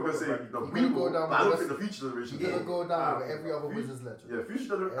 I think we're gonna say no. We will, go down. but I don't think the future generation. He's gonna go down with every other Wizards legend. Yeah,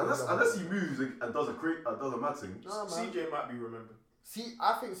 future generation. Unless he moves and does a mad thing. CJ might be remembered.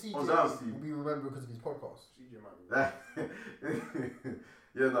 I think CJ will be remembered because of his podcast. CJ might be remembered.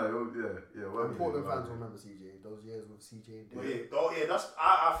 Yeah, well, Portland fans will remember CJ. Those years with CJ.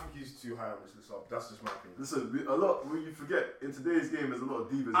 I think he's too high on this list. That's just my opinion. Listen, a lot when you forget in today's game, there's a lot of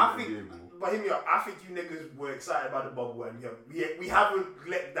divas in the game. But hear me out. I think you niggas were excited about the bubble, and we haven't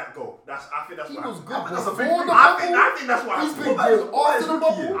let that go. I think that's he what was happened. good. That's a big I think that's what he's happened. been good after the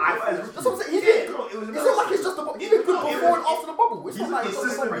bubble. That's what I'm saying. It's not like it's just the bubble. He's been good before and after the bubble. It's not like he's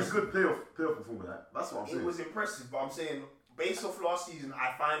a good playoff performer. That's what I'm saying. It was impressive, but I'm saying based off last season,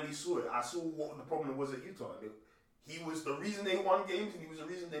 I finally saw it. I saw what the problem was at Utah. He was the reason they won games, and he was the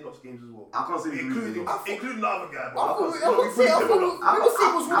reason they lost games as well. I can't say including the other guy. We were saying it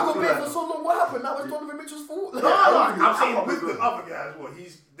was Rudy Gobert for so long. What happened? That was Donovan Mitchell's fault. No, I'm saying with the other guy as well.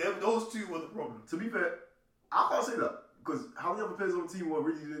 Those two were the problem. To be fair, I can't say that because how many other players on the team were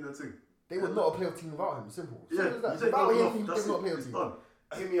really doing that thing? They were not a playoff team without him. Simple. Yeah, without him, they were not a playoff team.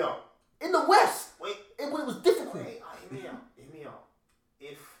 Hear me out. In the West, wait, it was difficult. Hear me out.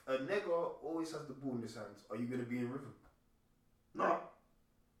 If a nigga always has the ball in his hands, are you gonna be in rhythm? No.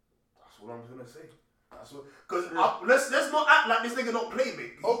 That's what I'm gonna say. Because let's not act like this nigga don't play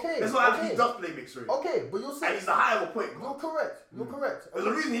big. Let's not act like he does play big, sorry. Okay, but you're saying... And he's the higher point. You're correct. There's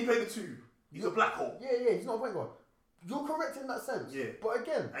a reason he played the two. He's a black hole. Yeah, he's not a point guard. You're correct in that sense. Yeah. But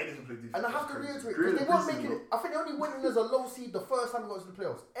again, I didn't play defense. and I have to reiterate, because they weren't making it... I think they only went in as a low seed the first time they got to the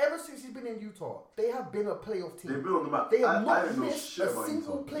playoffs. Ever since he's been in Utah, they have been a playoff team. They've been on the map. They have not missed a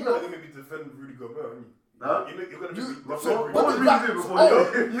single playoff. You're going to be defending Rudy Gobert, aren't you? Huh? You're going to be what did you do before you're going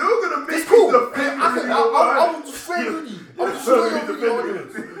to make cool. me defend Rudy I will destroy Rudy. I will destroy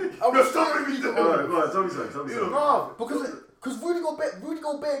Rudy. I will destroy Rudy. Go on, tell me something. No, because Rudy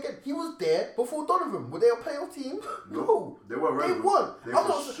Gobert again, he was there before Donovan. Were they a playoff team? No. They weren't. They won. I'm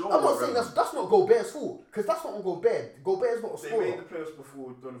not saying that's not Gobert's fault, because that's not on Gobert. Gobert's not a scorer. They made the playoffs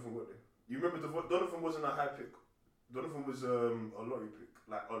before Donovan got there. You remember Donovan wasn't a high pick. Donovan was a lottery pick,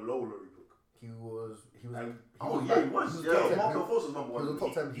 like a low lottery pick. He was. Yeah, Markel Fultz was number one. He was a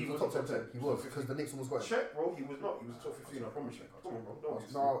top 10. He was a top 10. He was, because the next one was going. Check, bro. He was not. He was top 15. I promise you. Come on, bro.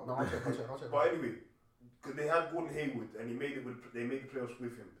 No, I'll check. But anyway, because they had Gordon Hayward and they made the playoffs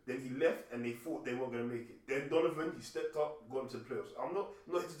with him. Then he left and they thought they weren't going to make it. Then Donovan, he stepped up, got into the playoffs. I'm not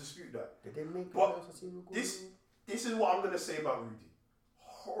here to dispute that. Did they make the playoffs? This is what I'm going to say about Rudy.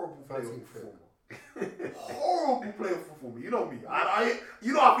 Horrible playoff performer. Horrible playoff performer. You know me. I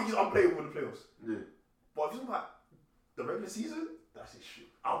think he's unplayable in the playoffs. Yeah. But if you're talking about the regular season, that's his shit.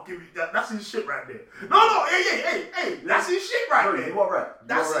 I'll give you that. That's his shit right there. No, hey, that's his shit right there. You are right.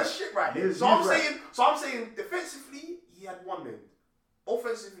 That's his shit right there. So I'm saying, defensively, he had one end.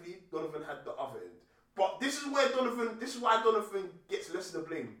 Offensively, Donovan had the other end. But this is why Donovan gets less of the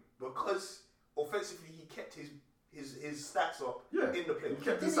blame, because offensively he kept his stats up in the play. He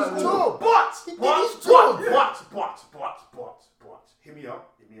did his job. But hear me out.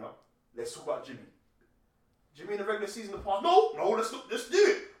 Let's talk about Jimmy. Jimmy in the regular season in the past. No, let's do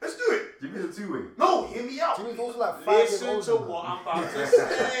it. Jimmy's a two-way. No, hear me out. Jimmy's also like 5 years old. Listen to what I'm about to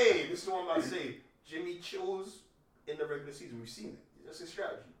say. This is what I'm about to say. Jimmy chills in the regular season. We've seen it. That's his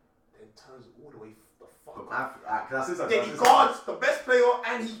strategy. Then turns all the way the fuck up. Can I say something? Then he guards the best player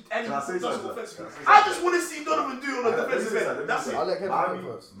and he does it offensively. I just want to see Donovan do it on the defensive end. That's it. I'll let Kevin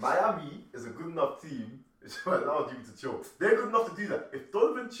go first. Miami is a good enough team. It's allowed Jimmy to chill. They're good enough to do that. If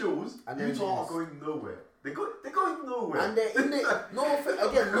Donovan chills, Utah are going nowhere. They're going nowhere. And they're in the no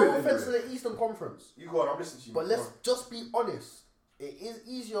offense to the Eastern Conference. You go on, I'm listening to you. But let's just be honest. It is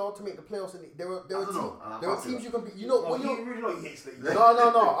easier to make the playoffs. There are teams you can beat. You know when you really know he hates the East.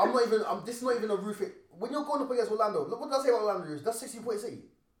 No. I'm not even. This is not even a roof. When you're going up against Orlando, look what did I say about Orlando? That's 60-point city.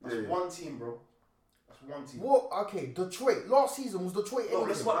 That's one team, bro. That's one team. What? Okay, Detroit. Last season was Detroit. No,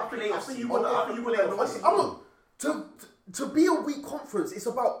 that's what I think you want to be a weak conference. It's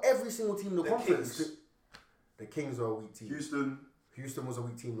about every single team in the conference. The Kings are a weak team. Houston was a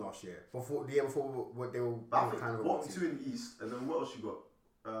weak team last year. The year before, they were kind of a weak team. Two in the East, and then what else you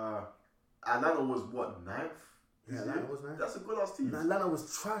got? Atlanta was what, 9th? Yeah, Atlanta was 9th. That's a good ass team. Atlanta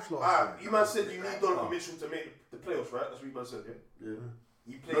was trash last year. You man said you need Donovan Mitchell to make the playoffs, right? That's what you man said, yeah? Yeah.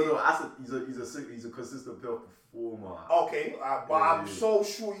 He played. No, I said he's a consistent playoff former. Okay, but I'm so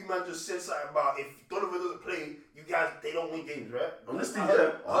sure you man just said something about if Donovan doesn't play, you guys, they don't win games, right? On this team,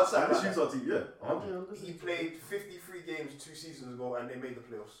 yeah. On this Utah team, yeah. He played 53 games 2 seasons ago and they made the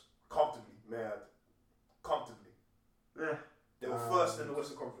playoffs. Comfortably, man. Comfortably. Yeah. They were first in the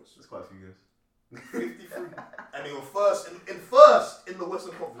Western Conference. That's quite a few games. 53. And they were first in the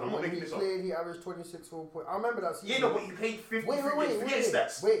Western Conference. I'm not making this up. He averaged 26 points. I remember that season. Yeah, no, but he played 53 games. Forget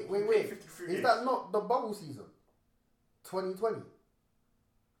stats. Wait. Is that not the bubble season? 2020.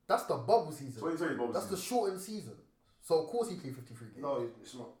 That's the bubble season. 2020 bubble That's season. the shortened season. So of course he played 53 games. No,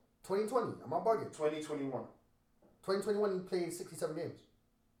 it's not. 2020. Am I bugging? 2021. 2021 he played 67 games.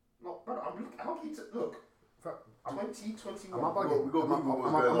 No, brother, I'm looking. How can you look? 2021. Am I bugging? We got Google.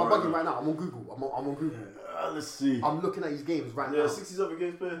 Am I bugging right now? I'm on Google. I'm on Google. Let's see. I'm looking at his games right now. Yeah, 67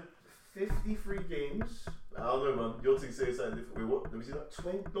 games played. 53 games. I don't know, man. Your thing says something different. Wait, what? Let me see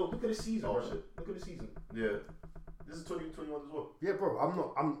that. No, look at the season, Oh, bro. shit. Look at the season. Yeah. This is 2021 as well. Yeah, bro.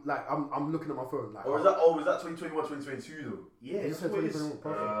 I'm looking at my phone. Like, Or is that 2021, 2022 though? Yeah, you that's said what it is.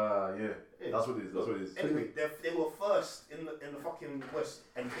 2021. Yeah. That's what it is. That's what it is. Anyway, they were first in the fucking West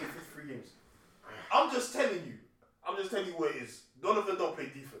and played 53 games. I'm just telling you what it is. Donovan don't play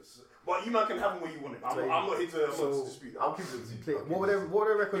defense. But you man can have him where you want it. I'm not here to dispute. I'll keep it to you. What were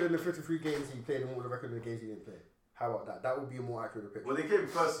the record in the 53 games he played and what were the record in the games he didn't play? How about that? That would be a more accurate picture. Well, they came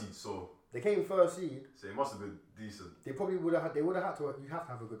first seed, so They came first seed. So it must have been decent. They probably would have had. They would have had to. You have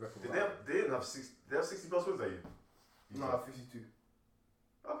to have a good record. They didn't have 60. They have 60 plus wins that year. No, 52.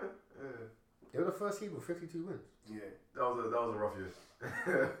 Okay. Yeah. They were the first seed with 52 wins. Yeah. That was a rough year.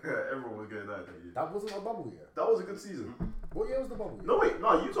 Everyone was getting that year. That wasn't a bubble year. That was a good season. What year was the bubble year? No wait,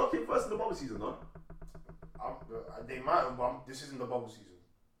 no. Utah came first in the bubble season, no? They might have, but this isn't the bubble season.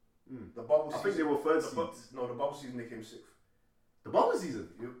 The I bubble season. think they were third seed. No, the bubble season they came 6th. The bubble season?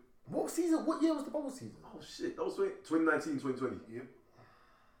 Yep. What season? What year was the bubble season? Oh shit, that was 2019, 2020. Yep.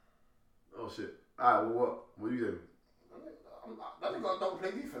 Oh shit. Alright, well what are you doing? That nigga don't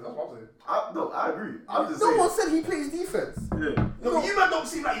play defense, that's what I'm saying. No, I agree. I'm just saying. No one said he plays defense. Yeah. No, but you man don't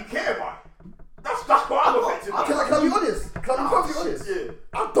seem like you care about it. That's what I'm affected by. Can I be honest? Can I be perfectly honest? Yeah.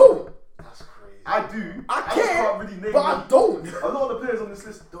 I don't. That's crazy. I do. I just care, can't really name but I them. don't. A lot of the players on this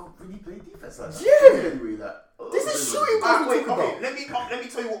list don't really play defense like that. Yeah. Anyway, This is shooting guard we're talking about. Let me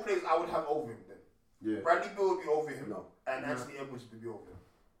tell you what players I would have over him then. Yeah. Bradley Beal would be over him. No. And Anthony Edwards would be over him.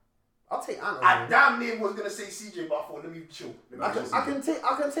 I'll take Ant. I damn near was gonna say CJ, but I thought let me chill. I can take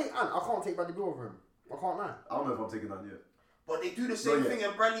Ant. I can't take Bradley Beal over him. I can't lie. I don't know if I'm taking that yet. But they do the same thing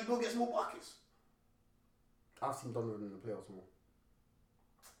and Bradley Beal gets more buckets. I've seen Donovan in the playoffs more.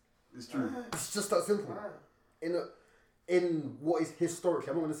 It's true. It's just that simple. In what is historically,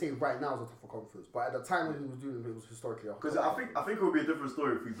 I'm not going to say right now is a tougher conference, but at the time when he was doing it, it was historically a Because I think it would be a different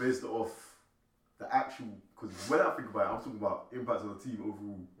story if we based it off the actual. Because when I think about it, I'm talking about impact on the team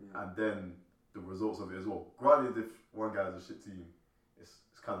overall, and then the results of it as well. Granted, if one guy has a shit team, it's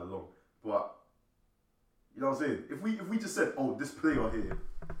kind of long, but you know what I'm saying. If we just said, oh, this player here,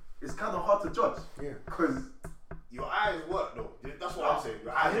 it's kind of hard to judge. Yeah. Because your eyes work though. That's what I'm saying.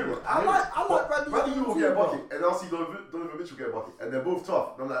 Your eyes work. I like Bradley Beal get a bucket, and I'll see Donovan Mitchell get a bucket, and they're both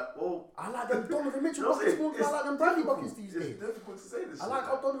tough. And I'm like, well, I like them Donovan Mitchell buckets more than I like them Bradley buckets these days. It's difficult to say this. I like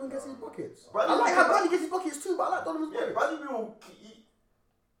how Donovan gets his buckets. I like how Bradley gets his buckets too, but I like Donovan's buckets. Bradley Beal,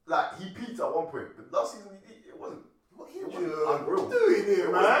 he peaked at one point, but last season it wasn't. Unreal. What are you doing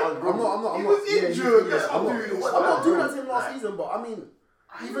here, man? I'm not. He was injured. Yes, I'm doing that to him last season, but I mean,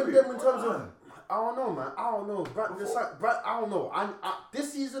 even them in terms of. I don't know, man. I don't know. I don't know.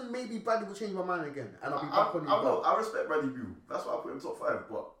 This season, maybe Bradley will change my mind again, and I'll be back on him. I respect Bradley Beal. That's why I put him top 5.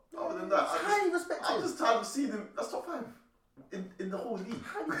 But other than that, I'm just tired of seeing him. That's top 5 in the whole league.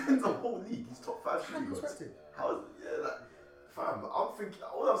 In the whole league, he's top 5 shooting guards. Fam. I'm thinking.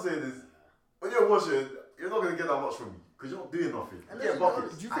 All I'm saying is, when you're watching, you're not gonna get that much from me because you're not doing nothing. You get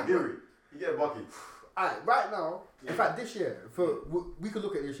buckets. I hear it. You get buckets. Alright, right now, in fact, this year, we could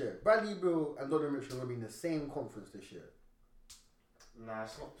look at this year. Bradley Beal and Donovan Mitchell are going to be in the same conference this year. Nah,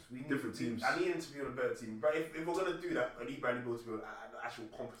 it's not. Different teams. I need him to be on a better team. But if we're going to do that, I need Bradley Beal to be on an actual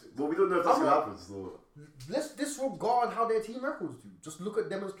competent team. But we don't know if that's going to happen. So. Let's disregard how their team records do. Just look at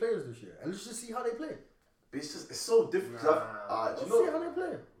them as players this year, and let's just see how they play. It's so different. See how they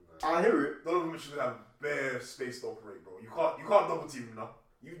play. I hear it. Donovan Mitchell have bare space to operate, bro. You can't double team him now.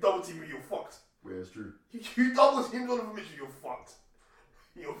 You double team him, you're fucked. Yeah, it's true. You double team Donovan Mitchell, you're fucked.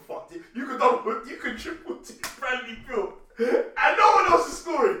 You're fucked. You could triple team Bradley Beal, and no one else is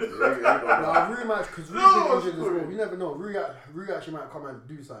scoring. Rui might, because Rui's been injured as well. You never know. Rui actually might come and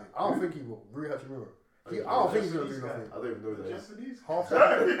do something. I don't think he will. Rui actually will. I don't think he's gonna do nothing. I don't even know who that is. Japanese. Half. I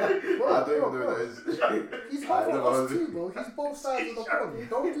don't even know who that is. He's half of us too, bro. He's both sides of the pond.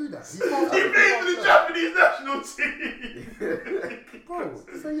 Don't do that. He played for the Japanese national team. Bro,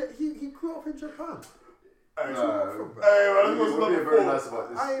 so he grew up in Japan. Hey, man, let's go to number 4. Nice about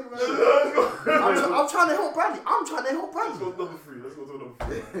this. I'm trying to help Bradley. Let's go to number 3.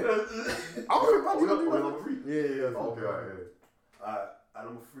 I'm sure Bradley's gonna do number 3. Yeah. Oh, okay, alright. At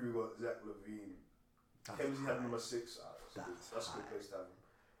number 3 we got Zach LaVine. Kemsey had number 6. That's a good place to have him.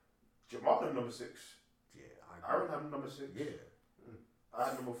 Jamal had number 6. Yeah, Aaron had number 6. Yeah. I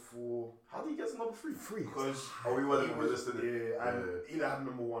had number 4. How do you get to number 3? Because we weren't listed it. Yeah, and Eli had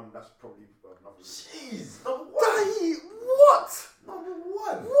number 1. That's probably nothing. Jeez, number 1. What? Number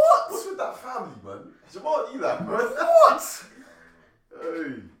 1. What? What's with that family, man? Jamal and Eli, man. What?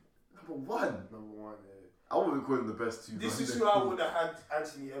 Hey, number 1. Number 1. Yeah. I wouldn't call him the best 2. This is who I would have had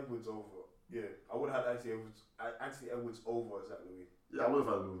Anthony Edwards over. Yeah, I would have had Anthony Edwards over Zach LaVine. Yeah, I would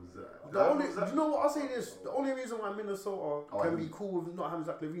have had him over Zach. Do you know what? I'll say this. The only reason why Minnesota can be cool with not having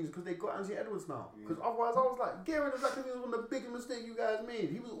Zach LaVine is because they got Anthony Edwards now. Because otherwise I was like, getting rid of Zach LaVine was one of the biggest mistakes you guys made.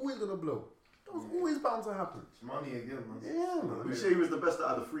 He was always going to blow. That was always bound to happen. It's money again, man. Yeah, man. Would you say he was the best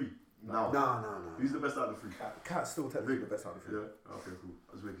out of the 3? No. Who's the best out of the 3? Cat's still technically the best out of the 3. Yeah. Okay, cool.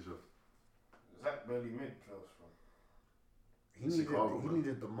 I was making sure. Zach barely made playoffs, bro. He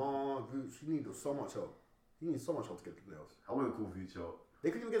needed DeMar, Gooch. He needed so much help. He needed so much help to get to the playoffs. I wouldn't call Vooch out.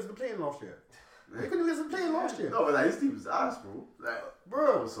 They couldn't even get to the play-in last year. No, but like, his team was ass, bro. Like,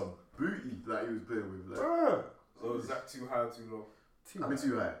 bro, that was some booty that he was playing with. Like, bro. So is that too high or too low? Too high. Yeah.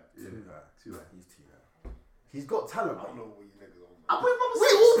 Too high. He's too high. He's got talent. I don't know what you niggas on. I put number 6.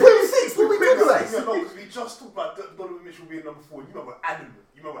 We all put 6. What we talking about? No, because we just talked about Donovan Mitchell being number 4. You remember adamant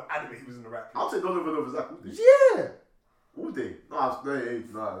he was in the right place. I'll take Donovan over Zach all day. Yeah. All day. No. All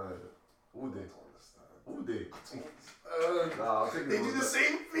day. All day. I'll take They do the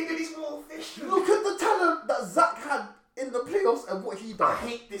same thing and he's more efficient. Look at the talent that Zach had in the playoffs and what he done. I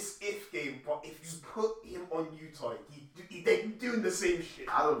hate this if game, but if you put him on Utah, they're doing the same shit.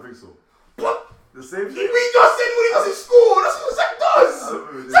 I don't think so. What? The same We shit? just said when he doesn't score, that's what Zach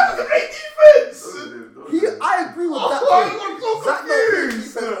does. Zach doesn't play defense. I agree with that. Zach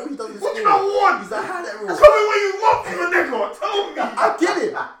confused. all he does is What do score. I want? He's a hand at Tell me what you want from a nigga. Tell me.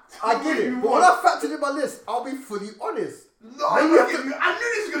 I get it. But when I factored in my list, I'll be fully honest. No, I knew this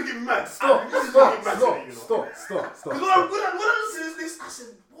was gonna get me mad. Stop. Because when I listened to this list, I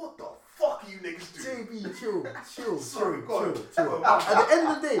said, "What the fuck are you niggas doing?" JB, chill. Sorry, go on. At the end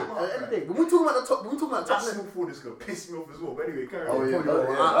of the day, when we talking about the top, That small forward is gonna piss me off as well. But anyway, carry on. Oh,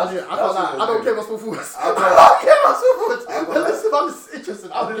 yeah. I don't care about small forwards. I don't care about small forwards. Listen, I'm just interested.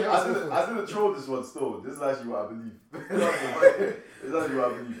 I didn't troll this one still. This is actually what I believe. It's actually what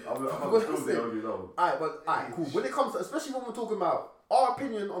I believe. I'm still there on you now. Alright, cool. When it comes to, especially when we're talking about our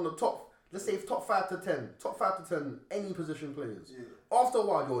opinion on the top, let's say top 5 to 10, any position players. Yeah. After a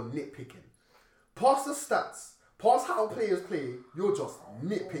while, you're nitpicking. Past the stats, past how players play, you're just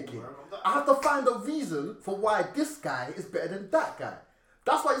nitpicking. I have to find a reason for why this guy is better than that guy.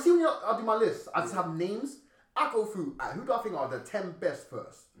 That's why, you see when I do my list, I just have names. I go through, who do I think are the 10 best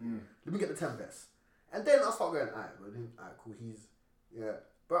first? Let me get the 10 best. And then I'll start going, alright, cool,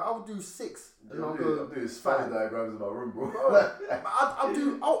 but I'll do 6. And I'll go doing spider diagrams in my room, bro.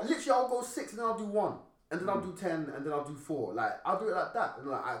 I'll go 6 and then I'll do 1. And then I'll do 10 and then I'll do 4. Like, I'll do it like that. And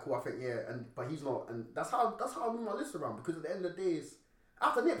like, alright, cool, I think, but he's not. And that's how I move my list around. Because at the end of the day, I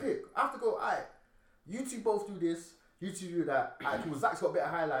have to nitpick. I have to go, alright, you two both do this, you two do that. Alright, cool, Zach's got better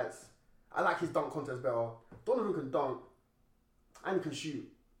highlights. I like his dunk contest better. Donovan can dunk. And he can shoot.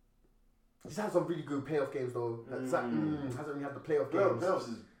 He's had some really good playoff games though. Zach hasn't really had the playoff games. Playoffs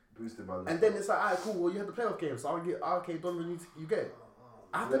is boosted by this. And then it's like, alright, cool, well, you had the playoff games, so I'll get, okay, Donovan, you get it.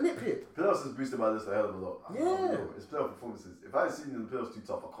 I have to nitpick. Playoffs is boosted by this a hell of a lot. Yeah. It's playoff performances. If I had seen the playoffs too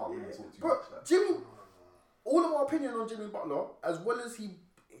tough, I can't really talk too much. Like. Jimmy, all of our opinion on Jimmy Butler, as well as he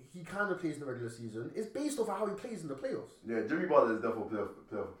kind of plays in the regular season, is based off of how he plays in the playoffs. Yeah, Jimmy Butler is definitely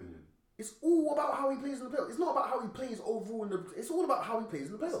playoff opinion. It's all about how he plays in the playoffs. It's not about how he plays overall it's all about how he plays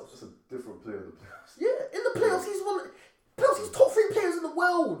in the playoffs. It's a different player in the playoffs. Yeah, in the playoffs, he's top 3 players in the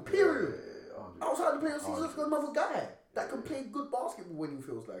world, period. Yeah, outside the playoffs, he's just another guy that can play good basketball when he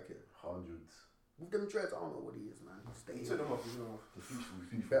feels like it. Hundreds. With them dreads, I don't know what he is, man. He took them off.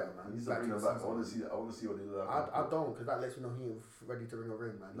 He's better, man. He's bring them back. I want to see what they look like. I don't, because that lets me know he ain't ready to ring a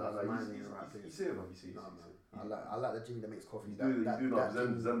ring, man. He's here, man. I like the Jimmy that makes coffee.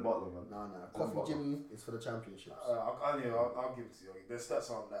 Zen Butler, man. Coffee Jimmy is for the championships. I'll give it to you. Their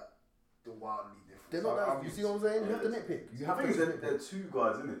stats aren't that wildly different. They're not that. You see what I'm saying? You have to nitpick. You have to nitpick. They're two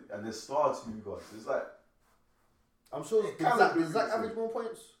guards, isn't it? And they're star two guards. It's like. I'm sure. Does Zach average more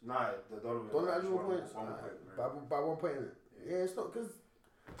points? Nah, Donovan average more points. By 1 point, innit? Yeah, it's not because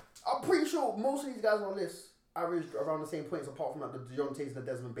I'm pretty sure most of these guys on the list averaged around the same points, apart from like the Deontay's and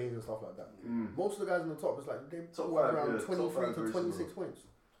the Desmond Bains and stuff like that. Most of the guys on the top is like they top around 23 to 26 points.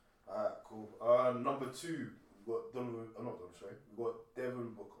 Alright, cool. Number 2, we got Donovan. Not Donovan, sorry. We got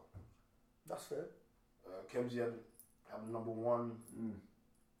Devin Booker. That's fair. Kemsey had number 1.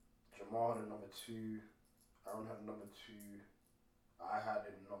 Jamal had number 2. Aaron had number 2. I had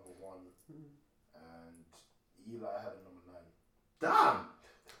it number 1. And Eli had a number 9. Damn!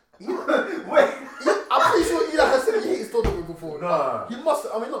 Wait! I'm pretty sure Eli has said he hates Donovan before. Nah. He must,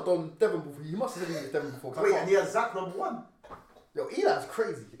 I mean, not Devin before. He must have said he hates Devin before. Wait, and he has Zach number 1? Yo, Eli's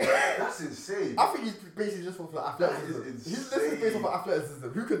crazy. That's insane. I think he's basically just for athleticism. His list is based off of athleticism.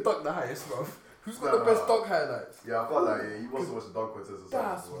 Who can dunk the highest, bro? Who's got the best dunk highlights? Yeah, I felt like he wants to watch the dunk contest or something.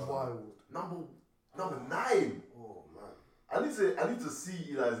 That's wild. Number 9. Oh man. I need to see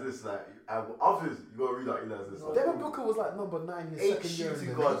Eli's list. Like after this, you gotta read out Eli's list. Devin Booker was like number 9 in his 8 second year.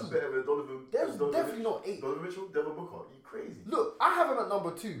 shooting guards better than Donovan. There's definitely not 8. Donovan Mitchell, Devin Booker. You crazy? Look, I have him at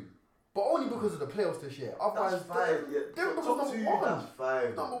number 2, but only because of the playoffs this year. Otherwise, that's 5. Devin Booker's number 1. That's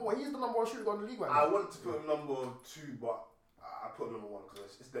 5. Number 1. He's the number 1 shooting guard in the league right now. I wanted to put him number 2, but I put him number 1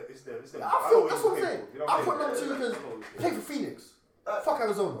 because it's the. I feel that's what I'm saying. I put number 2 because play for Phoenix. Fuck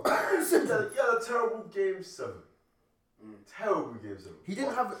Arizona. Simple. Yeah, a terrible game 7. Terrible game 7. He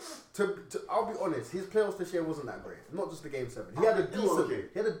didn't have to. I'll be honest. His playoffs this year wasn't that great. Not just the game 7. He had a decent.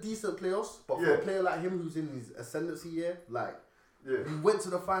 He had a decent playoffs, but for a player like him who's in his ascendancy year, like he went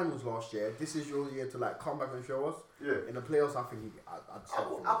to the finals last year. This is your year to like come back and show us. Yeah. In the playoffs, I think I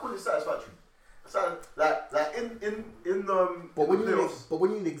call it satisfactory. So like in But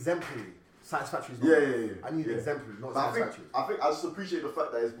when you need exemplary. Satisfactory is not. Yeah. I need exemplary, not satisfactory. I think I just appreciate the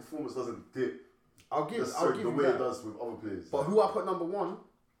fact that his performance doesn't dip. I'll give the way it does with other players. But who I put number 1?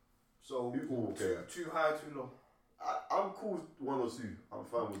 So too high, too low. I'm cool with 1 or 2. I'm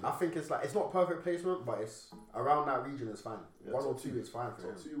fine with it. I think it's like it's not perfect placement, but it's around that region. It's fine. 1 or 2 is fine for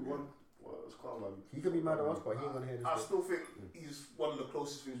him. 2, 1. Well, it's quite like. He could be mad at us, but he ain't gonna hear this. I still think he's one of the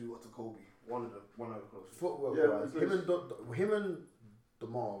closest things we got to Kobe. One of the closest. Footwork wise, him and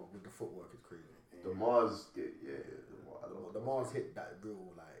DeMar with the footwork is crazy. DeMar's DeMar's hit that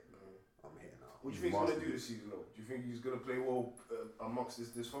real like. I'm here now. What do you think he's gonna do this season though? Do you think he's gonna play well amongst this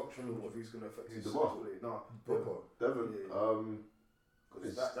dysfunction, or do you think he's gonna affect his play? No, Devin.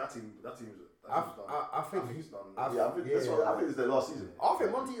 Because that team's done. I think he's done. I think it's their last season. I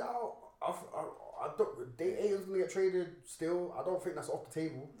think Monty. I don't. Aiton's gonna get traded still. I don't think that's off the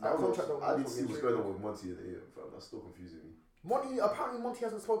table. That contract. I need to see what's going on with Monty and Aiton. That's still confusing me. Apparently Monty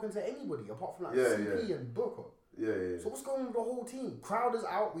hasn't spoken to anybody apart from like CP and Booker. Yeah. So what's going on with the whole team? Crowder's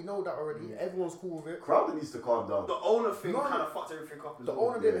out. We know that already. Everyone's cool with it. Crowder needs to calm down. The owner thing kind of fucked everything up. The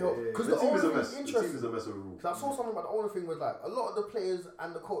owner didn't help because the team is a mess. The team is a mess overall. Because I saw something about the owner thing was like a lot of the players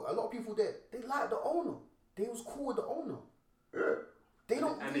and the coach, a lot of people there, they like the owner. They was cool with the owner. Yeah. They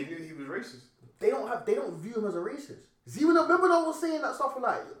knew he was racist. They don't view him as a racist. See, remember I was saying that stuff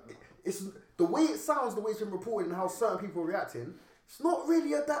like it's the way it sounds, the way it's been reported, and how certain people are reacting. It's not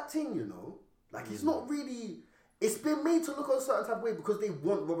really that thing, you know. Like it's not really. It's been made to look a certain type of way because they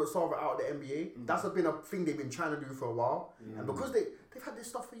want Robert Sarver out of the NBA. That's been a thing they've been trying to do for a while, and because they've had this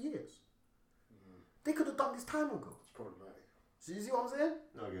stuff for years, they could have done this time ago. It's problematic. So you see what I'm saying?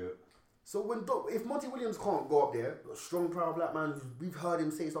 I get it. So if Monty Williams can't go up there, a strong, proud black man, we've heard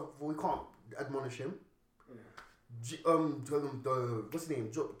him say stuff before, we can't admonish him. What's his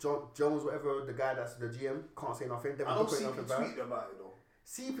name? Jones, whatever, the guy that's the GM, can't say nothing. I don't see him tweet about it though.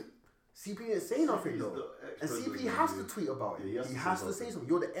 CP didn't say nothing though. And CP has to tweet about it. Yeah, he has to say something.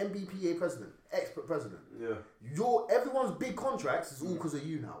 You're the NBPA president, expert president. Yeah. Everyone's big contracts is all because of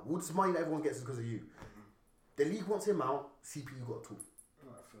you now. All this money that everyone gets is because of you. The league wants him out. CP, you got to talk.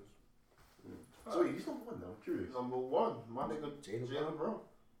 So he's number 1 now. I'm curious. Number 1, my nigga Jaylen Brown.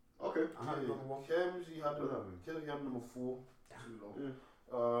 Okay. I had number 1. He had number 4. Too low.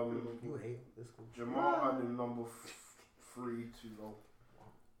 You hate this one. Jamal had him number 3. Too low.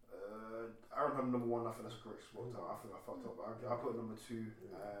 Aaron had number 1. I think that's correct. I think I fucked up. I put number 2,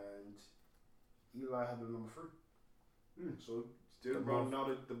 and Eli had number 3. So Jaylen Brown now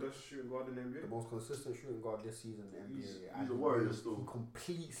the best shooting guard in the NBA. The most consistent shooting guard this season in the NBA. He's a warrior still. He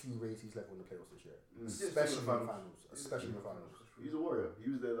completely raised his level in the playoffs this year. Especially in the finals. He's a warrior.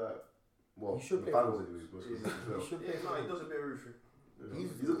 He was there like, well, he should the play finals for anyways. He does a bit of everything.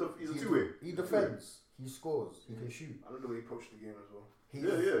 He's a two-way. He defends. He scores. He can shoot. I don't know how he approached the game as well.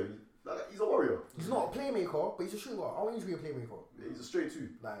 Yeah. Like, he's a warrior. He's not a playmaker, but he's a shooter. I want him to be a playmaker. Yeah, he's a straight 2.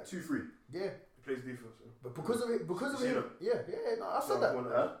 Like 2-3. Yeah. He plays defense. Yeah. But because of him, yeah, no, I said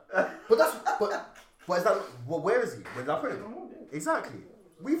No, that. But is that? Well, where is he? Where did I put him? Exactly.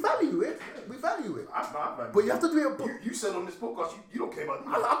 We value it. We value it. I value it. But you have to do it. You said on this podcast you don't care about.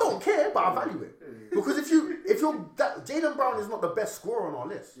 I don't care, but I value it. Because if you're that Jaylen Brown is not the best scorer on our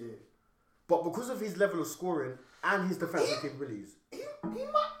list. Yeah. But because of his level of scoring and his defensive capabilities, He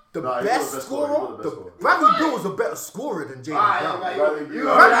might. the best scorer. Bradley Beal is a better scorer than Jaylen Brown. Bradley Beal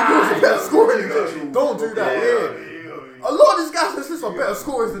Bradley Beal is a better scorer than Jaylen. Don't do that. A lot of these guys on this list are better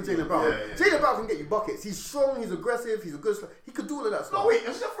scorers than Jaylen Brown. Jaylen Brown can get you buckets. He's strong. He's aggressive. He's a good. He could do all of that stuff. No wait,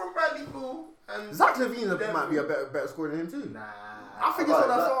 except for Bradley Beal and Zach LaVine might be a better scorer than him too. Nah. I think it's on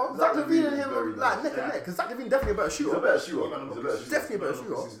that song. Zach LaVine and him are like neck and neck. Because Zach LaVine definitely a better shooter. He's a better shooter. Definitely a better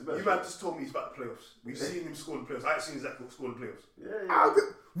shooter. You man just told me he's about the playoffs. We've seen him score in the playoffs. I ain't seen Zach score in the playoffs. Yeah.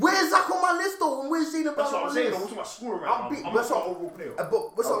 Where's Zach on my list though? And where's Jaylen Brown That's what on I'm my saying. list? I'm talking about scoring right now. I'm not overall player. But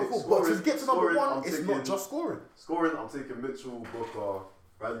what's Okay, cool? But to get to number scoring, one, I'm it's taking- not just scoring. Scoring, I'm taking Mitchell, Booker,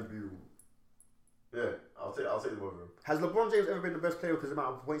 Bradley Beal. Yeah, I'll take them over him. Has LeBron James ever been the best player because of the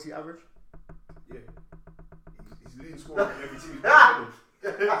amount of points he averaged? Yeah. He's leading scorer in every team.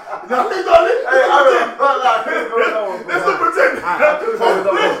 Hey, let's not pretend.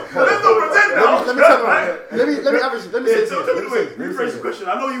 Let's not pretend now. Let me tell you. Let me average. Let me say Tell me the way. something. Rephrase the question.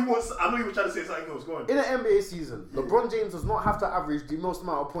 I know you were trying to say something else. Go on. In an NBA season, LeBron James does not have to average the most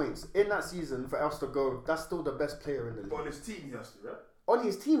amount of points in that season for us to go. That's still the best player in the But on league. his team, he has to, right? On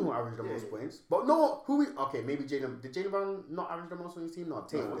his team, who averaged the most points, but no, okay, maybe Jaylen. Did Jaylen Brown not average the most on his team? No,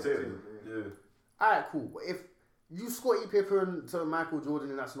 Tatum. Yeah. Alright, cool. But if you Scottie Pippen to Michael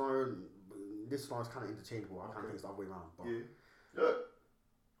Jordan in that scenario, this scenario is kind of interchangeable. I can't think it's the other way around. But Yeah.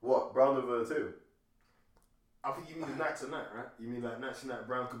 What? Brown over Tatum? I think you mean night to night, right? You mean like night to night,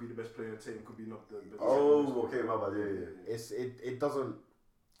 Brown could be the best player, Tatum could be not the best. Oh, okay, my bad. Yeah. it doesn't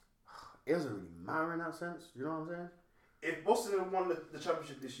really matter in that sense. You know what I'm saying? If Boston had won the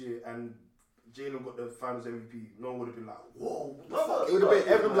championship this year and Jaylen got the Finals MVP, no one would have been like, whoa, what the fuck? It would have been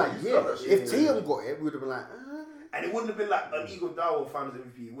everyone like, yeah. If Yeah. Tatum got it, we would have been like, And it wouldn't have been like an Iguodala Finals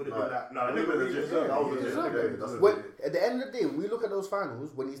MVP. It would have been like, no, it would have been at the end of the day, when we look at those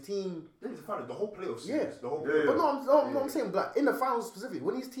finals, when his team, the whole playoffs. Yeah. The whole but no, I'm saying, like in the finals specifically,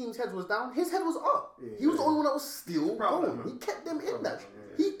 when his team's head was down, his head was up. Yeah, he was the only one that was still proud of going. him, He kept them in that. Yeah.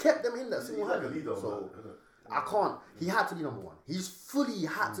 He kept them in that He's single like a handedly. leader, So man. I can't. He had to be number one. He's fully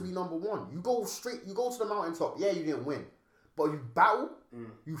had to be number one. You go straight. You go to the mountaintop. Yeah, you didn't win, but you battle.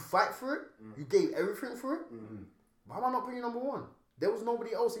 You fight for it. You gave everything for it. Why am I not putting you number one? There was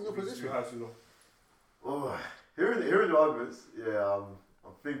nobody else in your position. Oh, hearing the arguments, I'm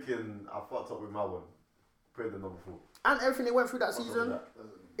thinking I fucked up with my one. Put him number 4. And everything they went through that season,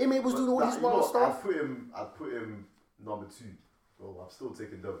 Ime was doing all his wild stuff. I'd put him number 2. Well, I'm still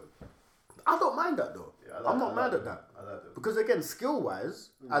taking Devin. I don't mind that though. Yeah, I'm not mad at that. I like that. Because again, skill wise,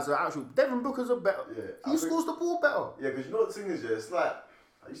 as an actual Devin Booker's a better. Yeah, he scores the ball better. Yeah, because you know what the thing is, it's like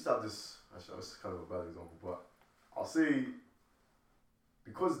I used to have this. Actually, that's kind of a bad example, but I'll say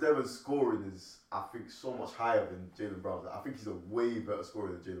because Devin's scoring is, I think, so much higher than Jaylen Brown. Like, I think he's a way better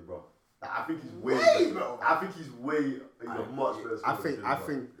scorer than Jaylen Brown. Like, I think he's way better. I think he's a much better scorer. I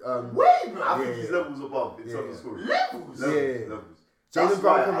think he's levels above in terms of scoring. Levels. Jaylen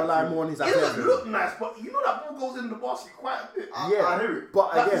Brown can rely more on his athleticism. It doesn't look nice, but you know that ball goes in the basket quite a bit. I hear it.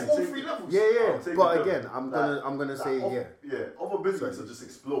 But like again, all 3 levels. But again, I'm gonna say yeah. Other business that just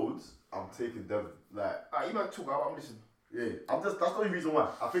explodes. I'm taking Devin. Like, you might talk about. I'm listening. Yeah, that's the only reason why.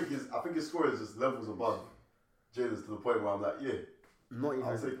 I think his scoring is just levels above Jaylen's to the point where I'm like, not even.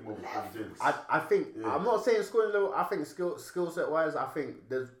 I'll take him over Jaylen. I think I'm not saying scoring level. I think skill set wise, I think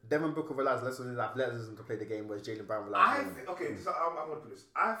there's Devin Booker relies less on his athleticism to play the game, whereas Jaylen Brown relies. So I'm gonna put this.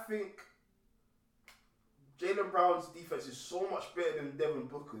 I think Jaylen Brown's defense is so much better than Devin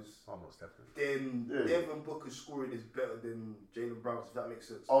Booker's. Almost definitely. Then Devin Booker's scoring is better than Jaylen Brown's. If that makes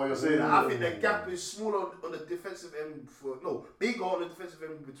sense. Oh, you're saying? I think the gap is smaller on the defensive end bigger on the defensive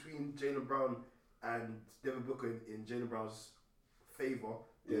end between Jaylen Brown and Devin Booker in Jaylen Brown's favor.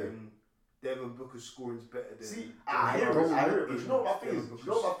 Then Devin Booker's scoring is better than. See, I hear it. But you know what my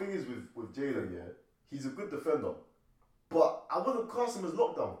thing is with Jaylen? Yeah, he's a good defender, but I wouldn't cast him as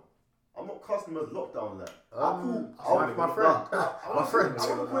lockdown. I'm not casting him as lockdown like. My friend.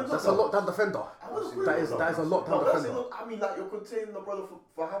 That's a lockdown defender. That is a lockdown defender. I mean, like, you're containing the brother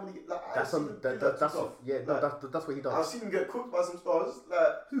for how many? Like, that's what he does. I've seen him get cooked by some stars.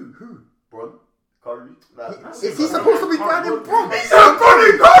 Like who? Bron. Curry. Is he supposed to be grinding prom? He's a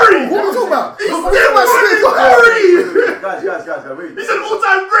Curry! What are you talking about? He's still Curry! Guys, wait. He's an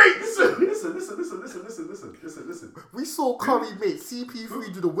all-time great! Listen. We saw Curry make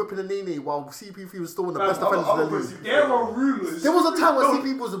CP3 do the whipping the nene while CP3 was still one of the best defenders in the league. There are rumours. There was a time when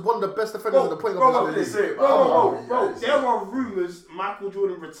CP was one of the best defenders in the point guard in the league. Bro, there are rumours Michael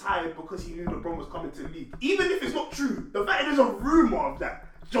Jordan retired because he knew LeBron was coming to the league. Even if it's not true, the fact that there's a rumour of that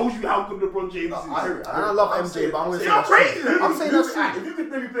shows you how good LeBron James is. I love MJ, but I'm going to say that's crazy. true. I'm saying that's true. If you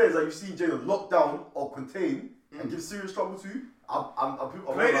could name players that you've seen Jaylen lock down or contain and give serious trouble to, I'm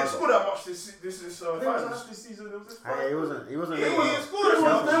they didn't score that much this finals. This season, it was this finals. He wasn't. He didn't score There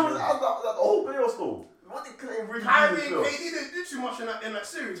that was much. the whole playoffs though. What did Clay really Kyrie do? and KD didn't do too much in that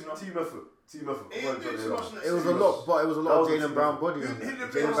series, man. Team effort. He didn't do too much in that It was series. a lot, but it was a lot of Jaylen Brown body. Who did they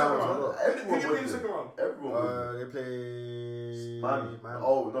play in Jaylen the Brown second was a round? lot. Who did they play in the second round? Everyone. They played Miami. Miami.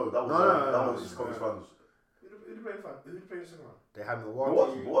 Oh no, that was the Scottish finals. Who did they play in the second round? They had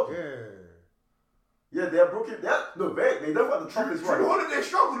Milwaukee. Milwaukee. Yeah. Yeah, they are broken. They never had the toughest Drew run. Holiday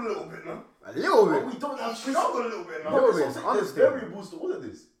struggled a little bit, no? A little But bit. we don't have Struggled a little bit, no? Little bit. There's Understand. variables to all of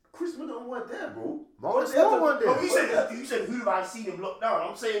this. Chris Middleton weren't there, bro. Marcus Smart weren't there. No, you said who have I seen him lock down?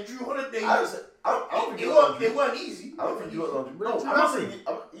 I'm saying Drew Holiday. I don't think It weren't easy. I don't think you got Landry. What No, did I'm you not have saying him? he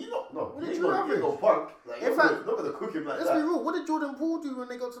ain't you no have him? punk. Like, In fact, not gonna cook him like Let's be that. real. What did Jordan Poole do when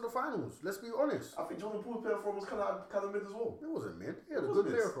they got to the finals? Let's be honest. I think Jordan Poole's player form was kind of mid as well. It wasn't mid. He had a It good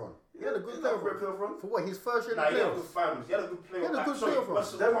was player mid. run. He had a good player player run. run. For what? His first year in Nah, the he had a good playoffs. finals. He had a good player. He had a good player for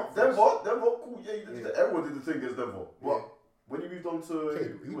us. Denver, cool. Yeah, everyone did the thing against Denver. But when you moved on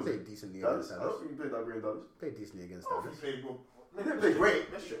to He played decently Dallas, against I don't Dallas. think he played that great in Dallas. Played decently against Oh, Dallas. he played good. He didn't play great.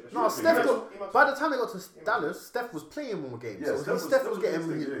 No, Steph got, by the time they got to Dallas, Steph was playing more games. Yeah, So Steph was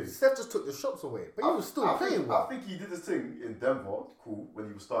getting, Steph just took the shots away. But he was still playing well. I think he did his thing in Denver, cool, when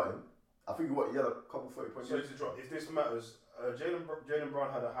he was starting. I think he had a couple 30 points. Sorry to drop. If this matters, Jaylen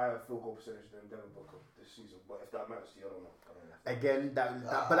Brown had a higher field goal percentage than Devin Booker this season. But if that matters to you, I don't know. Again,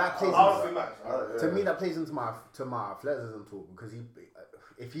 but that plays. I don't think it matters. To me, that plays into my athleticism talk because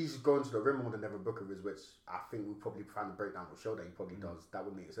if he's going to the rim more than Devin Booker is, which I think we probably find the breakdown will show that he probably does. That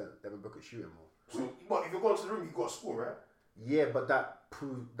would make sense. Devin Booker's shooting more. So, what if you're going to the rim, you got to score, right? Yeah, but that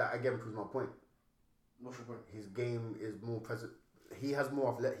again proves my point. What's your point? His game is more present. He has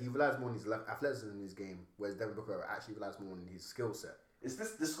more. He relies more on his athleticism in his game, whereas Devin Booker actually relies more on his skill set. It's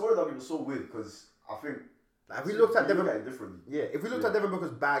the scoring argument was so weird because I think. If we looked at Devin, if we looked at Devin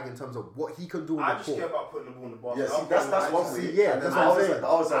Booker's bag in terms of what he can do on the court. I just care about putting the ball in the basket. Yeah, see, that's one way. Yeah, that's what I'm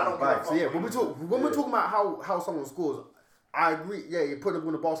saying. So yeah, when we're talking about how someone scores, I agree. Yeah, you put the ball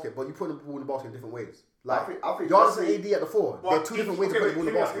in the basket, but you put the ball in the basket in different ways. Like I think Giannis and AD at the 4, there are two different ways to put the ball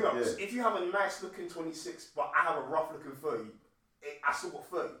in the basket. If you have a nice looking 26, but I have a rough looking 30, I still got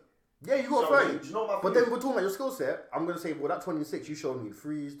 30. Yeah, you got 30. You know but then we're talking about your skill set. I'm gonna say, well, that 26 you showed me the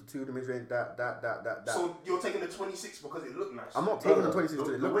threes, the 2, the mid range, that. So you're taking the 26 because it looked nice. I'm not taking the 26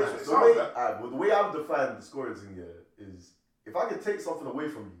 because it looked nice. The way I would define the scoring thing here is if I can take something away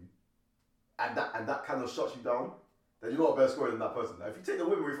from you, and that kind of shuts you down, then you're not a better scorer than that person. Like, if you take the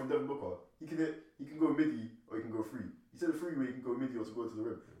win away from Devin Booker, he can go midi or he can go free. You take the free way, he can go midi or to go to the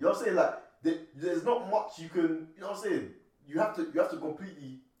rim. You know what I'm saying? Like there's not much you can. You know what I'm saying? You have to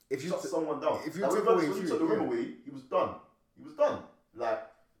completely. If you shut someone down, if you took the rim away, he was done. Like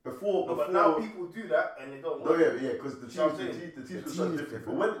before. But now people do that and they don't. No, yeah, because the teams were shut different.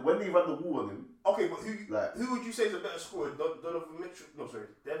 But when they ran the wall on him. Okay, but who would you say is a better scorer, Donovan Mitchell? No, sorry,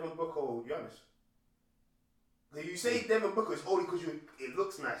 Devin Booker or Giannis? You say Devin Booker is only because it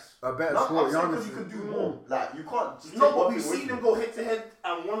looks nice. A better scorer, Giannis. Because you can do more. Like you can't. Just no, but we've seen them go head to head,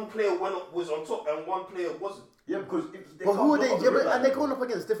 and one player was on top and one player wasn't. Yeah, because but who are they? And they're going up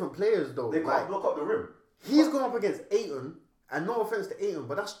against different players though. They can't block up the rim. He's going up against Ayton, and no offense to Ayton,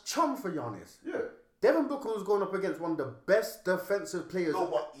 but that's chum for Giannis. Yeah. Devin Booker was going up against one of the best defensive players. No,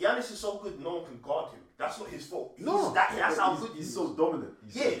 but Giannis is so good, no one can guard him. That's not his fault. That's how good he's so dominant.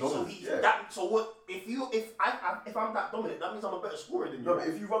 So what? If I'm that dominant, that means I'm a better scorer than you. No, but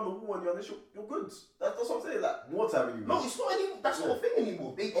if you run the wall on Giannis, you're good. That's what I'm saying. Like more time anymore. No, it's not anymore. That's not a thing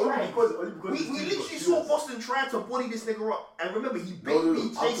anymore. They only tried. because we literally saw Boston try to body this nigga up, and remember he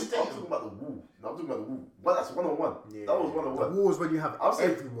beat Jason Tatum. I'm talking about the wall. I'm talking about the wall. But that's 1-on-1. Yeah. That was 1-on-1. The wall is when you have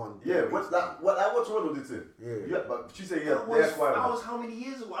everyone. Yeah, what Toronto did to him. Yeah, but she said that was how many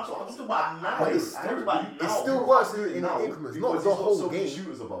years ago? I'm talking about now. But it still works in increments, not the whole game.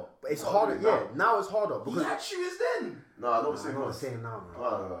 Shooters about. But it's harder. Yeah, now it's harder because he had shooters then. No, I'm not the same now.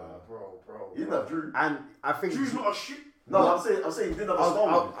 Bro. He didn't have Drew. And I think Drew's not a shoot. No, I'm saying he didn't have a star.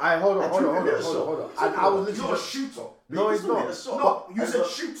 Hold on. I was literally you're a shooter. No, it's not. No, you said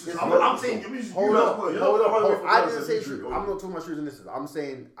shooters. I'm saying hold on. I didn't say Drew. I'm not talking about shooters and this. I'm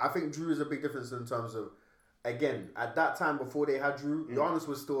saying I think Drew is a big difference in terms of, again, at that time before they had Drew, Giannis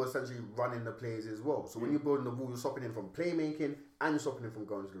was still essentially running the plays as well. So when you're building the wall, you're stopping him from playmaking and you're stopping him from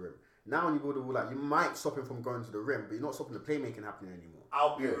going to the rim. Now when you build a wall, like, you might stop him from going to the rim, but you're not stopping the playmaking happening anymore.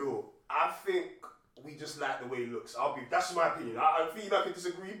 I'll be real. I think we just like the way it looks. That's my opinion. I think you can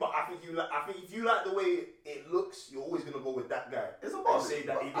disagree, but I think if you like the way it looks, you're always gonna go with that guy. It's about say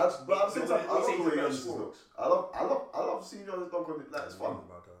that he looks. But at the same time, I love the way Giannis looks. I love seeing Giannis dunk on it. Like, it's fun.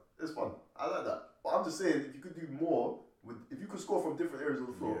 It's fun. I like that. But I'm just saying, if you could do more, if you could score from different areas of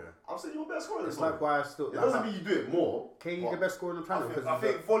the floor, I'm saying you're the best scorer. It's like why I still. It doesn't mean you do it more. KD the best scorer on the planet. I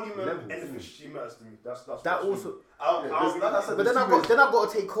think volume and efficiency matters to me. That's that also. But then I've got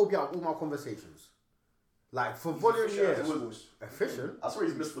to take Kobe out of all my conversations. Like for volume, efficient. I swear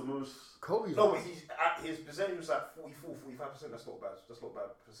he's missed the most. Kobe's no, but his percentage was like 44-45%. That's not bad. That's not bad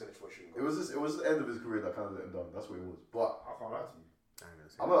percentage for a shooting. It was the end of his career that kind of let him down. That's what it was. But I can't lie to you.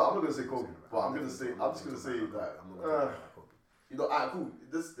 I'm not gonna say Kobe, but I'm just gonna say that. You know, cool.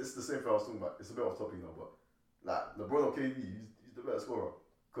 This is the same thing I was talking about. It's a bit off topic now, but like LeBron or KD, he's the better scorer.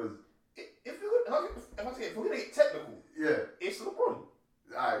 Because if we're gonna get technical, it's LeBron.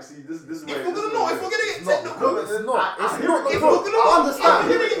 Alright, see, this is where... If we're gonna get technical... It's not. I understand.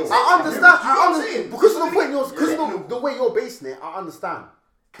 Because of the way you're basing it, I understand.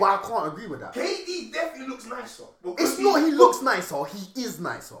 But I can't agree with that. KD definitely looks nicer. It's not he looks nicer, he is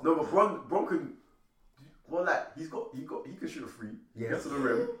nicer. No, but Bron can... Well, like, he can shoot a free. He gets to the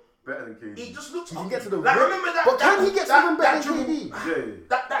rim better than KD. He just looks... He can get to the rim. Remember that... But can he get to the rim better than KD?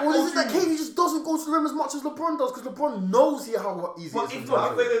 Yeah. Or is it that KD just doesn't go to the rim as much as LeBron does? Because LeBron knows how easy it is.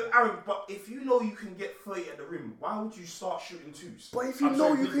 But if you know you can get 30 at the rim, why would you start shooting twos? But if you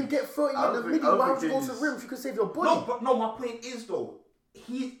know you can get 30 at the middle, why would you go to the rim if you can save your body? No, my point is though,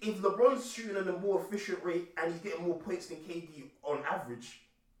 if LeBron's shooting at a more efficient rate and he's getting more points than KD on average,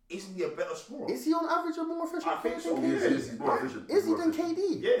 isn't he a better scorer? Is he on average a more efficient I think so. than KD? He's more efficient. Is he than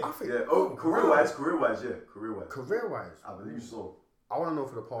KD? Yeah. I think. Yeah. Oh, career-wise, yeah. Career-wise. I believe so. I want to know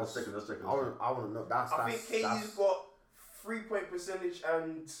for the past. Let's check. I want to know. I think KD's got 3-point percentage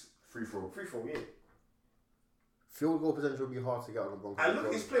and free throw, yeah. Field goal percentage will be hard to get on LeBron. And look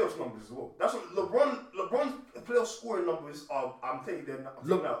at his playoffs numbers as well. That's what LeBron's playoff scoring numbers are. I'm telling you, they're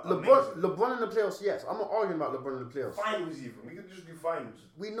LeBron in the playoffs. Yes, I'm not arguing about LeBron in the playoffs. Finals even. We could just do finals.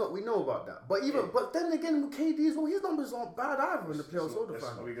 We know about that. But then again, with KD as well, his numbers aren't bad either in the playoffs or the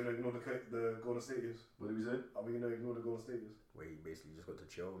finals. Are we gonna ignore the Golden State? What did we say? Are we gonna ignore the Golden State? Where he basically just got to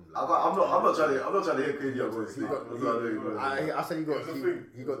chill. I'm not trying to hear KD on Golden State. I said he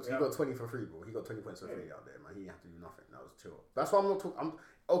got 20 for free, bro. He got 20 points for free out there, man. He had to do nothing. That was chill. That's why I'm not talking.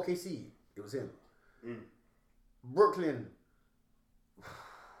 OKC. It was him. Brooklyn.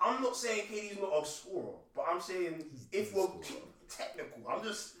 I'm not saying KD's not a scorer, but I'm saying if we're technical, I'm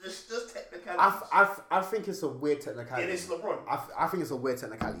just technicality. I think it's a weird technicality. And it's LeBron. I think it's a weird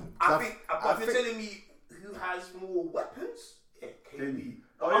technicality. If you're telling me who has more weapons, KD.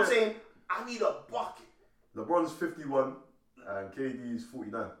 I'm saying I need a bucket. LeBron's 51 and KD's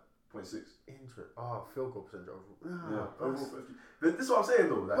 49.6. Field goal percentage. Overall 50. But this is what I'm saying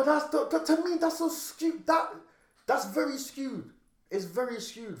though. But that's to me that's so skewed. That's very skewed. It's very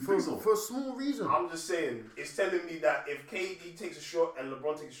skewed for a small reason. I'm just saying, it's telling me that if KD takes a shot and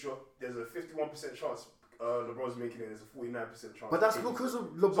LeBron takes a shot, there's a 51% chance LeBron's making it. There's a 49% chance. But that's because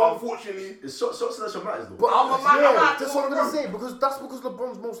of LeBron. So unfortunately, it's shot selection matters though. But that's what I'm gonna say because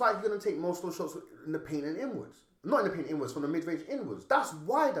LeBron's most likely gonna take most of those shots in the paint and inwards. Not in the paint inwards, from the mid-range inwards. That's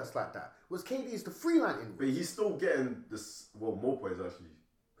why that's like that. Was KD is the free line inwards. But he's still getting more points actually.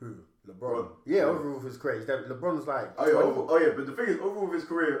 Who? LeBron. Yeah, overall of his career. LeBron's like... but the thing is, overall of his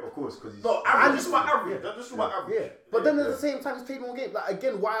career, of course, because he's... No, average. Just about average. Just about average. Yeah. But then at the same time, he's played more games. Like,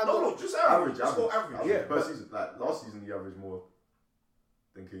 again, why... No, just average. Average. Yeah. Per season. Like, last season, he averaged more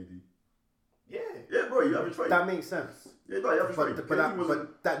than KD. Yeah. Yeah, bro, you averaged 20. That makes sense. Yeah, no, you averaged 20. But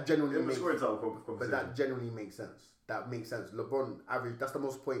that genuinely makes sense. But that genuinely makes sense. That makes sense. LeBron average. That's the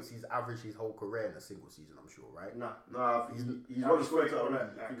most points he's averaged his whole career in a single season. I'm sure, right? Nah. He's won the scoring title.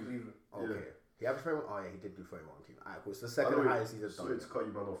 Okay. He averaged 31. Oh yeah, he did do 31 on team. Alright, cool. It's the second highest he's done. Sorry to cut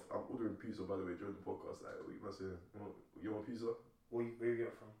you man off. I'm ordering pizza by the way during the podcast. Like, what you must say? You want pizza? Where you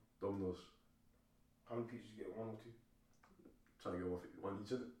get it from? Domino's. How many pizzas you get? 1 or 2? Trying to get one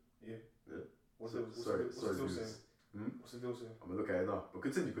each of it. Yeah. What's sorry, the deal saying? What's the deal saying? I'm gonna look at it now. But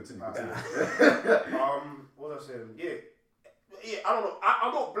continue. What was I saying? Yeah. I don't know. I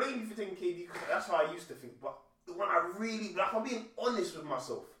don't blame you for taking KD because that's how I used to think. But when I really, like, I'm being honest with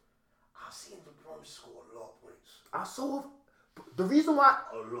myself, I've seen LeBron score a lot of points. The reason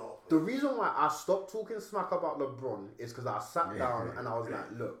why I stopped talking smack about LeBron is because I sat down and I was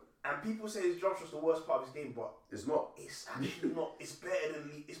like, look. And people say his jump shot's the worst part of his game, but it's not. It's actually not. It's better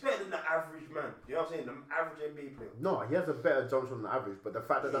than the average man. You know what I'm saying? The average NBA player. No, he has a better jump shot than the average, but the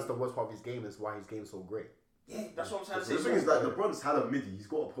fact that that's the worst part of his game is why his game's so great. Yeah, that's what I'm trying to say. The thing is that LeBron's had a midi. He's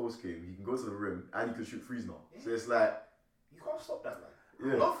got a post game. He can go to the rim and he can shoot threes now. Yeah. So it's like you can't stop that, man.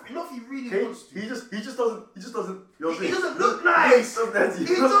 Yeah. Not if he really wants to. He just doesn't. You know he doesn't look nice. He doesn't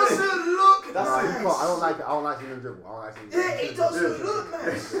look nice. I don't like it. I don't like seeing him dribble. He doesn't look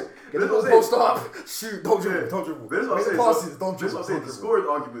nice. Get the ball post up. Shoot. Don't dribble. This is what I'm saying. Passes, don't dribble. This is what I'm saying. The scoring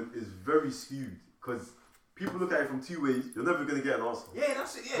argument is very skewed because people look at it from two ways. You're never gonna get an answer. Yeah,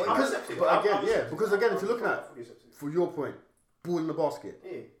 that's it. Yeah, because again, if you're looking at, for your point, ball in the basket.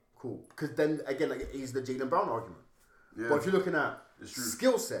 Yeah. Cool. Because then again, like, he's the Jaylen Brown argument. Yeah. But if you're looking at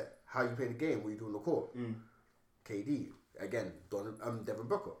skill set, how you play the game, what you do on the court, KD again, Devin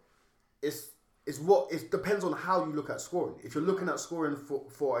Booker. It depends on how you look at scoring. If you're looking at scoring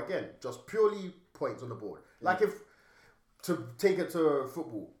for again, just purely points on the board. Like if to take it to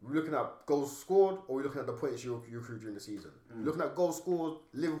football, we're looking at goals scored, or we're looking at the points you accrued during the season. Looking at goals scored,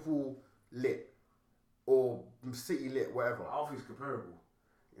 Liverpool lit, or City lit, whatever. I don't think it's comparable.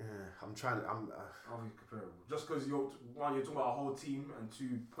 Yeah, I don't think it's comparable. Just because you're talking about a whole team, and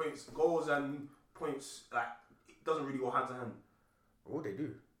 2 points, goals and points, like it doesn't really go hand to hand. Oh, they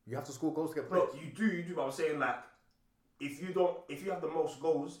do. You have to score goals to get points. No, you do. But I'm saying, like, if you have the most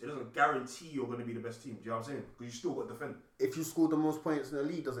goals, it doesn't guarantee you're going to be the best team. Do you know what I'm saying? Because you still got to defend. If you score the most points in the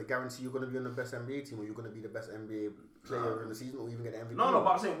league, does it guarantee you're going to be on the best NBA team, or you're going to be the best NBA player in the season, or even get the MVP? No,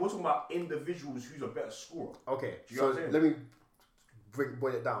 but I'm saying we're talking about individuals who's a better scorer. Okay, do you know what I'm saying? Let me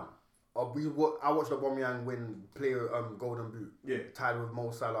boil it down. I watched Aubameyang win Golden Boot. Yeah. Tied with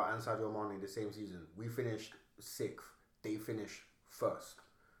Mo Salah and Sadio Mane the same season. We finished 6th. They finished 1st.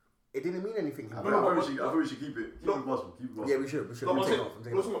 It didn't mean anything. I think we should keep it possible. Yeah, we should. No, I'm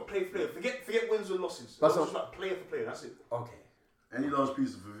talking about player for player. Forget wins and losses. That's just like player for player. That's it. Okay. Any large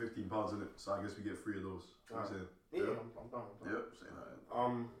pieces for £15 in it, so I guess we get 3 of those. I'm done. Yep, saying that.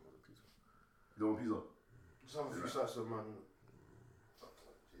 You want pizza? Just have a few slices of man.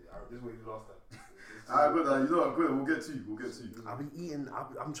 This is what you did last time. Alright, good. You know what? Good. We'll get to you. I've been eating.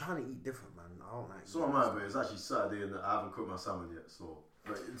 I'm trying to eat different, man. I don't like. So am I, but it's actually Saturday and I haven't cooked my salmon yet. So.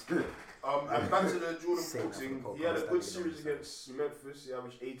 And back to the Jordan Poole thing. He had a good series against Memphis. He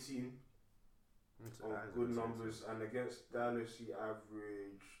averaged 18 on good numbers, and against Dallas he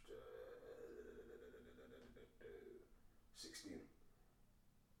averaged 16.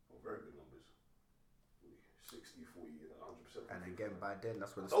 Very good numbers. 60, 40, 100%. And again, by then,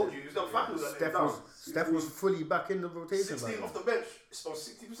 that's when Steph was fully back in the rotation. 16 off the bench, it's on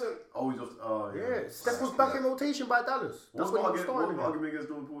 60%. Oh, he's off. Yeah, Steph was back in rotation by Dallas. That's what when he started. What argument against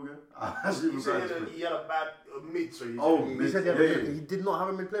Jordan Poole again? He said he had a bad mid. So he said he did not have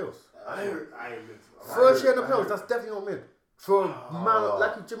a mid playoffs. I ain't mid. First year in the playoffs, that's definitely not mid. For a man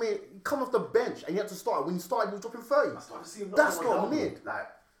like Jermaine, he come off the bench and he had to start. When he started, he was dropping 30. That's not mid. Like,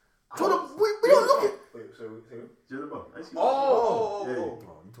 Jordan, we don't look at. Wait, so Jaylen Brown. You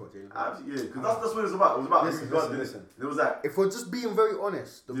talk Jaylen Brown. Yeah, because that's what it's about. It was about listen. It was that. If we're just being very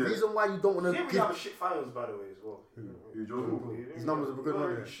honest, the reason why you don't want to give... He have a shit finals, by the way, as well. Jordan Poole. His numbers are good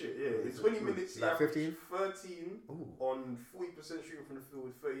numbers. Shit, yeah. In 20 minutes, he like 15? 13 on 40% shooting from the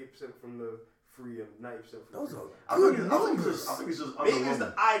field, 38% from the free, and 90% from those the are good numbers. I think it's just maybe it's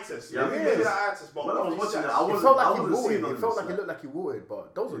the eye test. Yeah, maybe it's the eye test. But when I was watching it, it felt like he would. It felt like he looked like he would,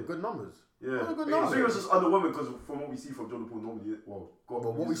 but those are good numbers. Yeah, I think it was just underwhelming because from what we see from Jordan Poole normally,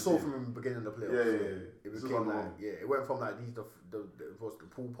 what we saw from him in the beginning of the playoffs, it became like, it went from like he's the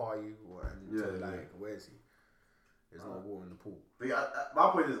pool party to like where is he? There's no water in the pool. But my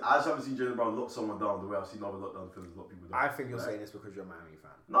point is, I just haven't seen Jaylen Brown lock someone down the way I've seen other lockdown films lock people down. I think you're saying this because you're a Miami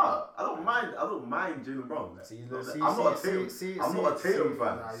fan. No, I don't mind Jaylen Brown. I'm not a Tatum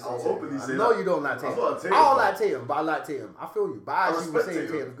fan. I'll openly say that. No, you don't like Tatum. I don't like Tatum, but I like Tatum. I feel you. But I actually was saying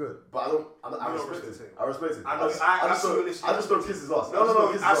Tatum's good. But I respect him. I just don't kiss his ass.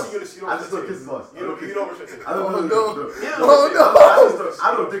 No. I see your list. I just don't kiss his ass. You don't respect him. I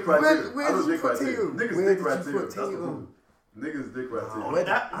don't dick right Tatum. Niggas dick right Tatum. Niggas dick right Tatum.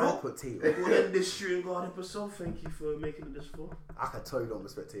 I put Tatum. We'll end this shooting guard episode. Thank you for making it this far. I can tell you don't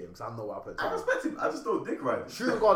respect Tatum because I know why I put Tatum. I respect him. I just don't dick right. Shooting guard.